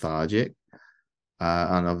I'm lethargic.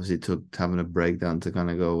 And obviously it took having a breakdown to kind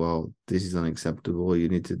of go, well, this is unacceptable. You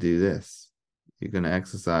need to do this. You're going to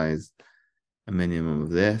exercise a minimum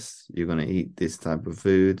of this. You're going to eat this type of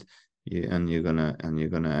food, and you're gonna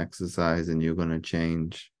exercise, and you're gonna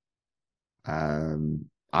change.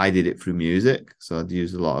 I did it through music, so I'd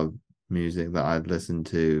use a lot of music that I'd listened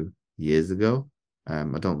to years ago. I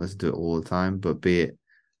don't listen to it all the time, but be it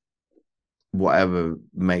whatever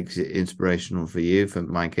makes it inspirational for you. For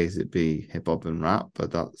my case, it'd be hip hop and rap,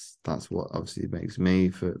 but that's what obviously makes me.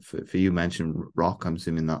 For you mentioned rock, I'm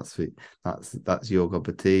assuming that's your cup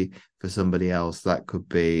of tea. For somebody else, that could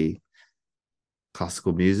be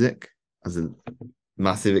classical music as a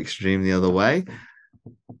massive extreme the other way.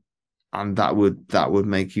 And that would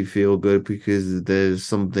make you feel good because there's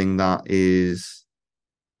something that is,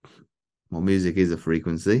 well, music is a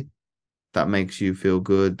frequency that makes you feel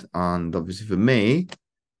good. And obviously for me,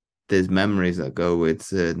 there's memories that go with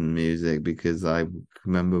certain music because I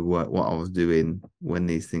remember what I was doing when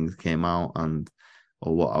these things came out,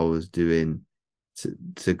 or what I was doing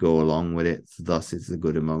to go along with it. So thus it's a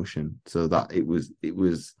good emotion. So that it was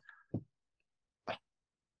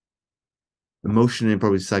emotionally,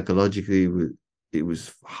 probably psychologically, it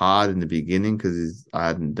was hard in the beginning because I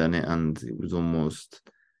hadn't done it, and it was almost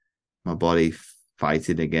my body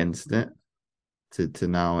fighting against it. To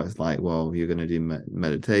now, it's like, well, you're going to do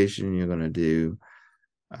meditation, you're going to do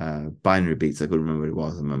binary beats. I couldn't remember what it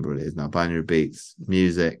was. I remember what it is now. Binary beats,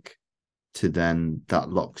 music, to then that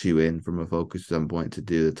locks you in from a focus standpoint to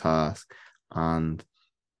do the task. And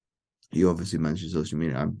you obviously mentioned social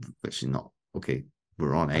media. I'm actually not okay.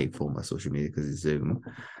 We're on a form of social media because it's Zoom,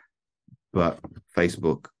 but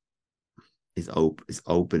Facebook is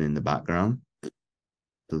open in the background.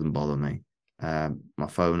 Doesn't bother me. My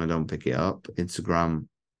phone, I don't pick it up. Instagram,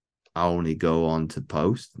 I only go on to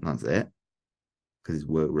post, and that's it because it's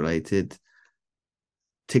work related.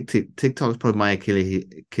 TikTok's probably my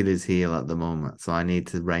Achilles heel at the moment, so I need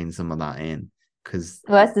to rein some of that in because,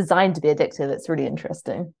 well, that's designed to be addictive. It's really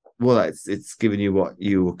interesting. well, it's giving you what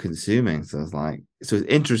you were consuming. So it's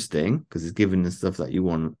interesting because it's giving the stuff that you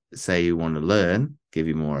want to learn, give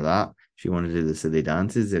you more of that. If you want to do the silly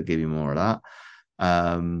dances, they'll give you more of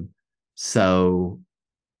that. So,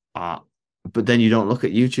 but then you don't look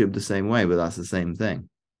at YouTube the same way, but that's the same thing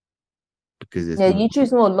because it's Yeah, more. you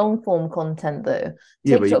choose more long form content though.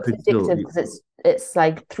 Yeah, but you TikTok's could still. addictive because it's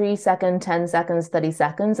like 3 seconds, 10 seconds, 30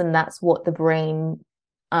 seconds, and that's what the brain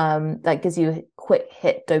that gives you quick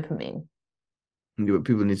hit dopamine. Yeah, but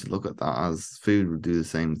people need to look at that as food would do the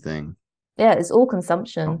same thing. Yeah, it's all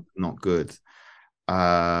consumption. Not good.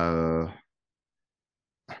 Uh,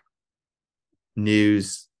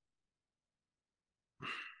 News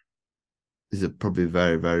is probably a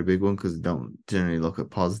very, very big one because I don't generally look at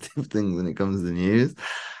positive things when it comes to news.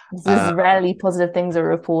 This rarely positive things are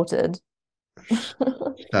reported.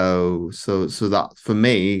 So that for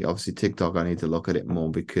me, obviously TikTok, I need to look at it more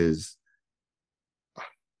because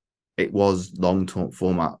it was long term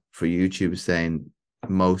format for YouTube saying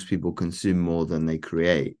most people consume more than they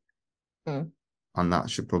create. Mm. And that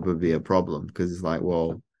should probably be a problem because it's like,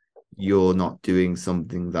 well, you're not doing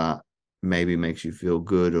something that maybe makes you feel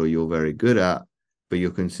good or you're very good at, but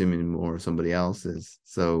you're consuming more of somebody else's.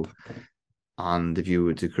 So, and if you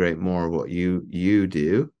were to create more of what you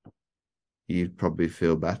do, you'd probably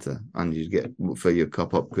feel better and you'd get fill your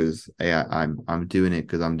cup up because hey, I'm doing it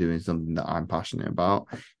because I'm doing something that I'm passionate about.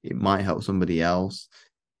 It might help somebody else,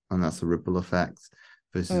 and that's a ripple effect.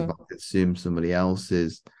 Versus if I consume somebody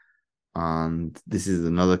else's, and this is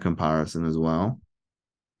another comparison as well.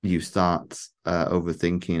 You start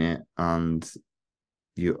overthinking it, and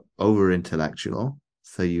you're over intellectual.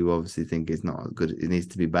 So you obviously think it's not as good. It needs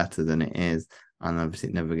to be better than it is, and obviously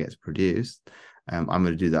it never gets produced. I'm going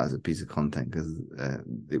to do that as a piece of content because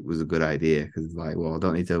it was a good idea. Because it's like, well, I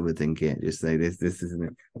don't need to overthink it. Just say this isn't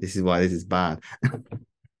it. This is why this is bad,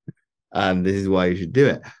 and this is why you should do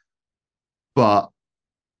it. But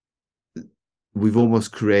we've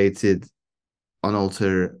almost created an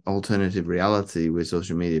alternative reality with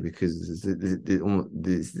social media because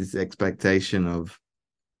this expectation of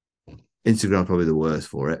Instagram probably the worst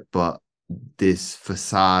for it, but this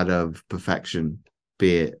facade of perfection,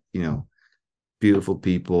 be it beautiful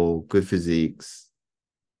people, good physiques,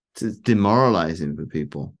 it's demoralizing for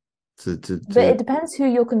people. But it depends who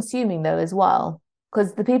you're consuming though as well,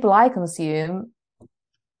 because the people I consume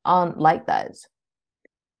aren't like that.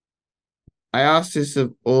 I asked this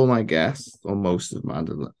of all my guests, or most of my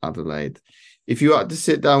Adelaide, if you had to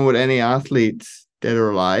sit down with any athlete dead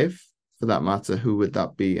or alive, for that matter, who would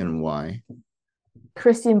that be and why?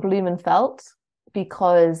 Christian Blumenfeld,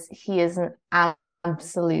 because he is an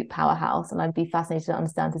absolute powerhouse, and I'd be fascinated to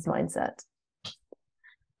understand his mindset.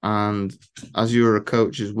 And as you were a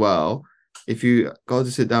coach as well, if you got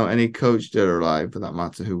to sit down any coach dead or alive, for that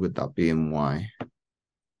matter, who would that be and why?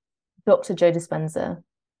 Dr. Joe Dispenza,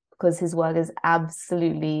 because his work is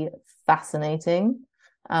absolutely fascinating.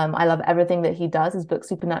 I love everything that he does. His book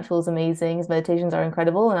Supernatural is amazing. His meditations are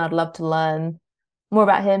incredible, and I'd love to learn more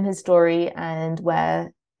about him, his story, and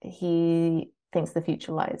where he thinks the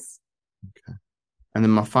future lies. Okay. And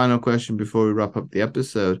then my final question before we wrap up the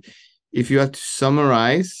episode, if you had to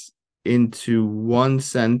summarize into one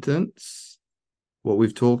sentence what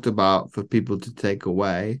we've talked about for people to take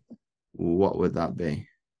away, what would that be?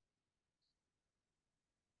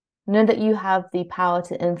 Know that you have the power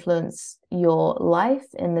to influence your life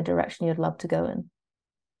in the direction you'd love to go in.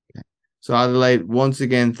 Okay. So Adelaide, once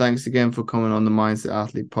again, thanks again for coming on the Mindset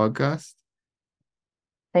Athlete podcast.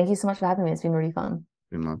 Thank you so much for having me. It's been really fun.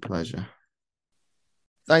 It's been my pleasure.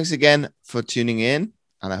 Thanks again for tuning in,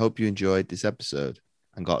 and I hope you enjoyed this episode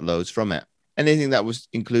and got loads from it. Anything that was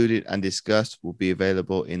included and discussed will be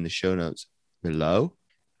available in the show notes below.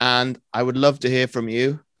 And I would love to hear from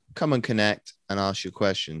you. Come and connect and ask your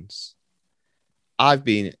questions. I've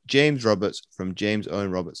been James Roberts from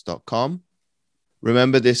jamesowenroberts.com.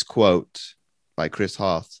 Remember this quote by Chris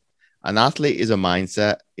Harth. An athlete is a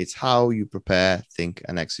mindset. It's how you prepare, think,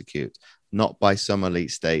 and execute, not by some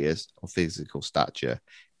elite status or physical stature.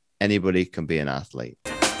 Anybody can be an athlete.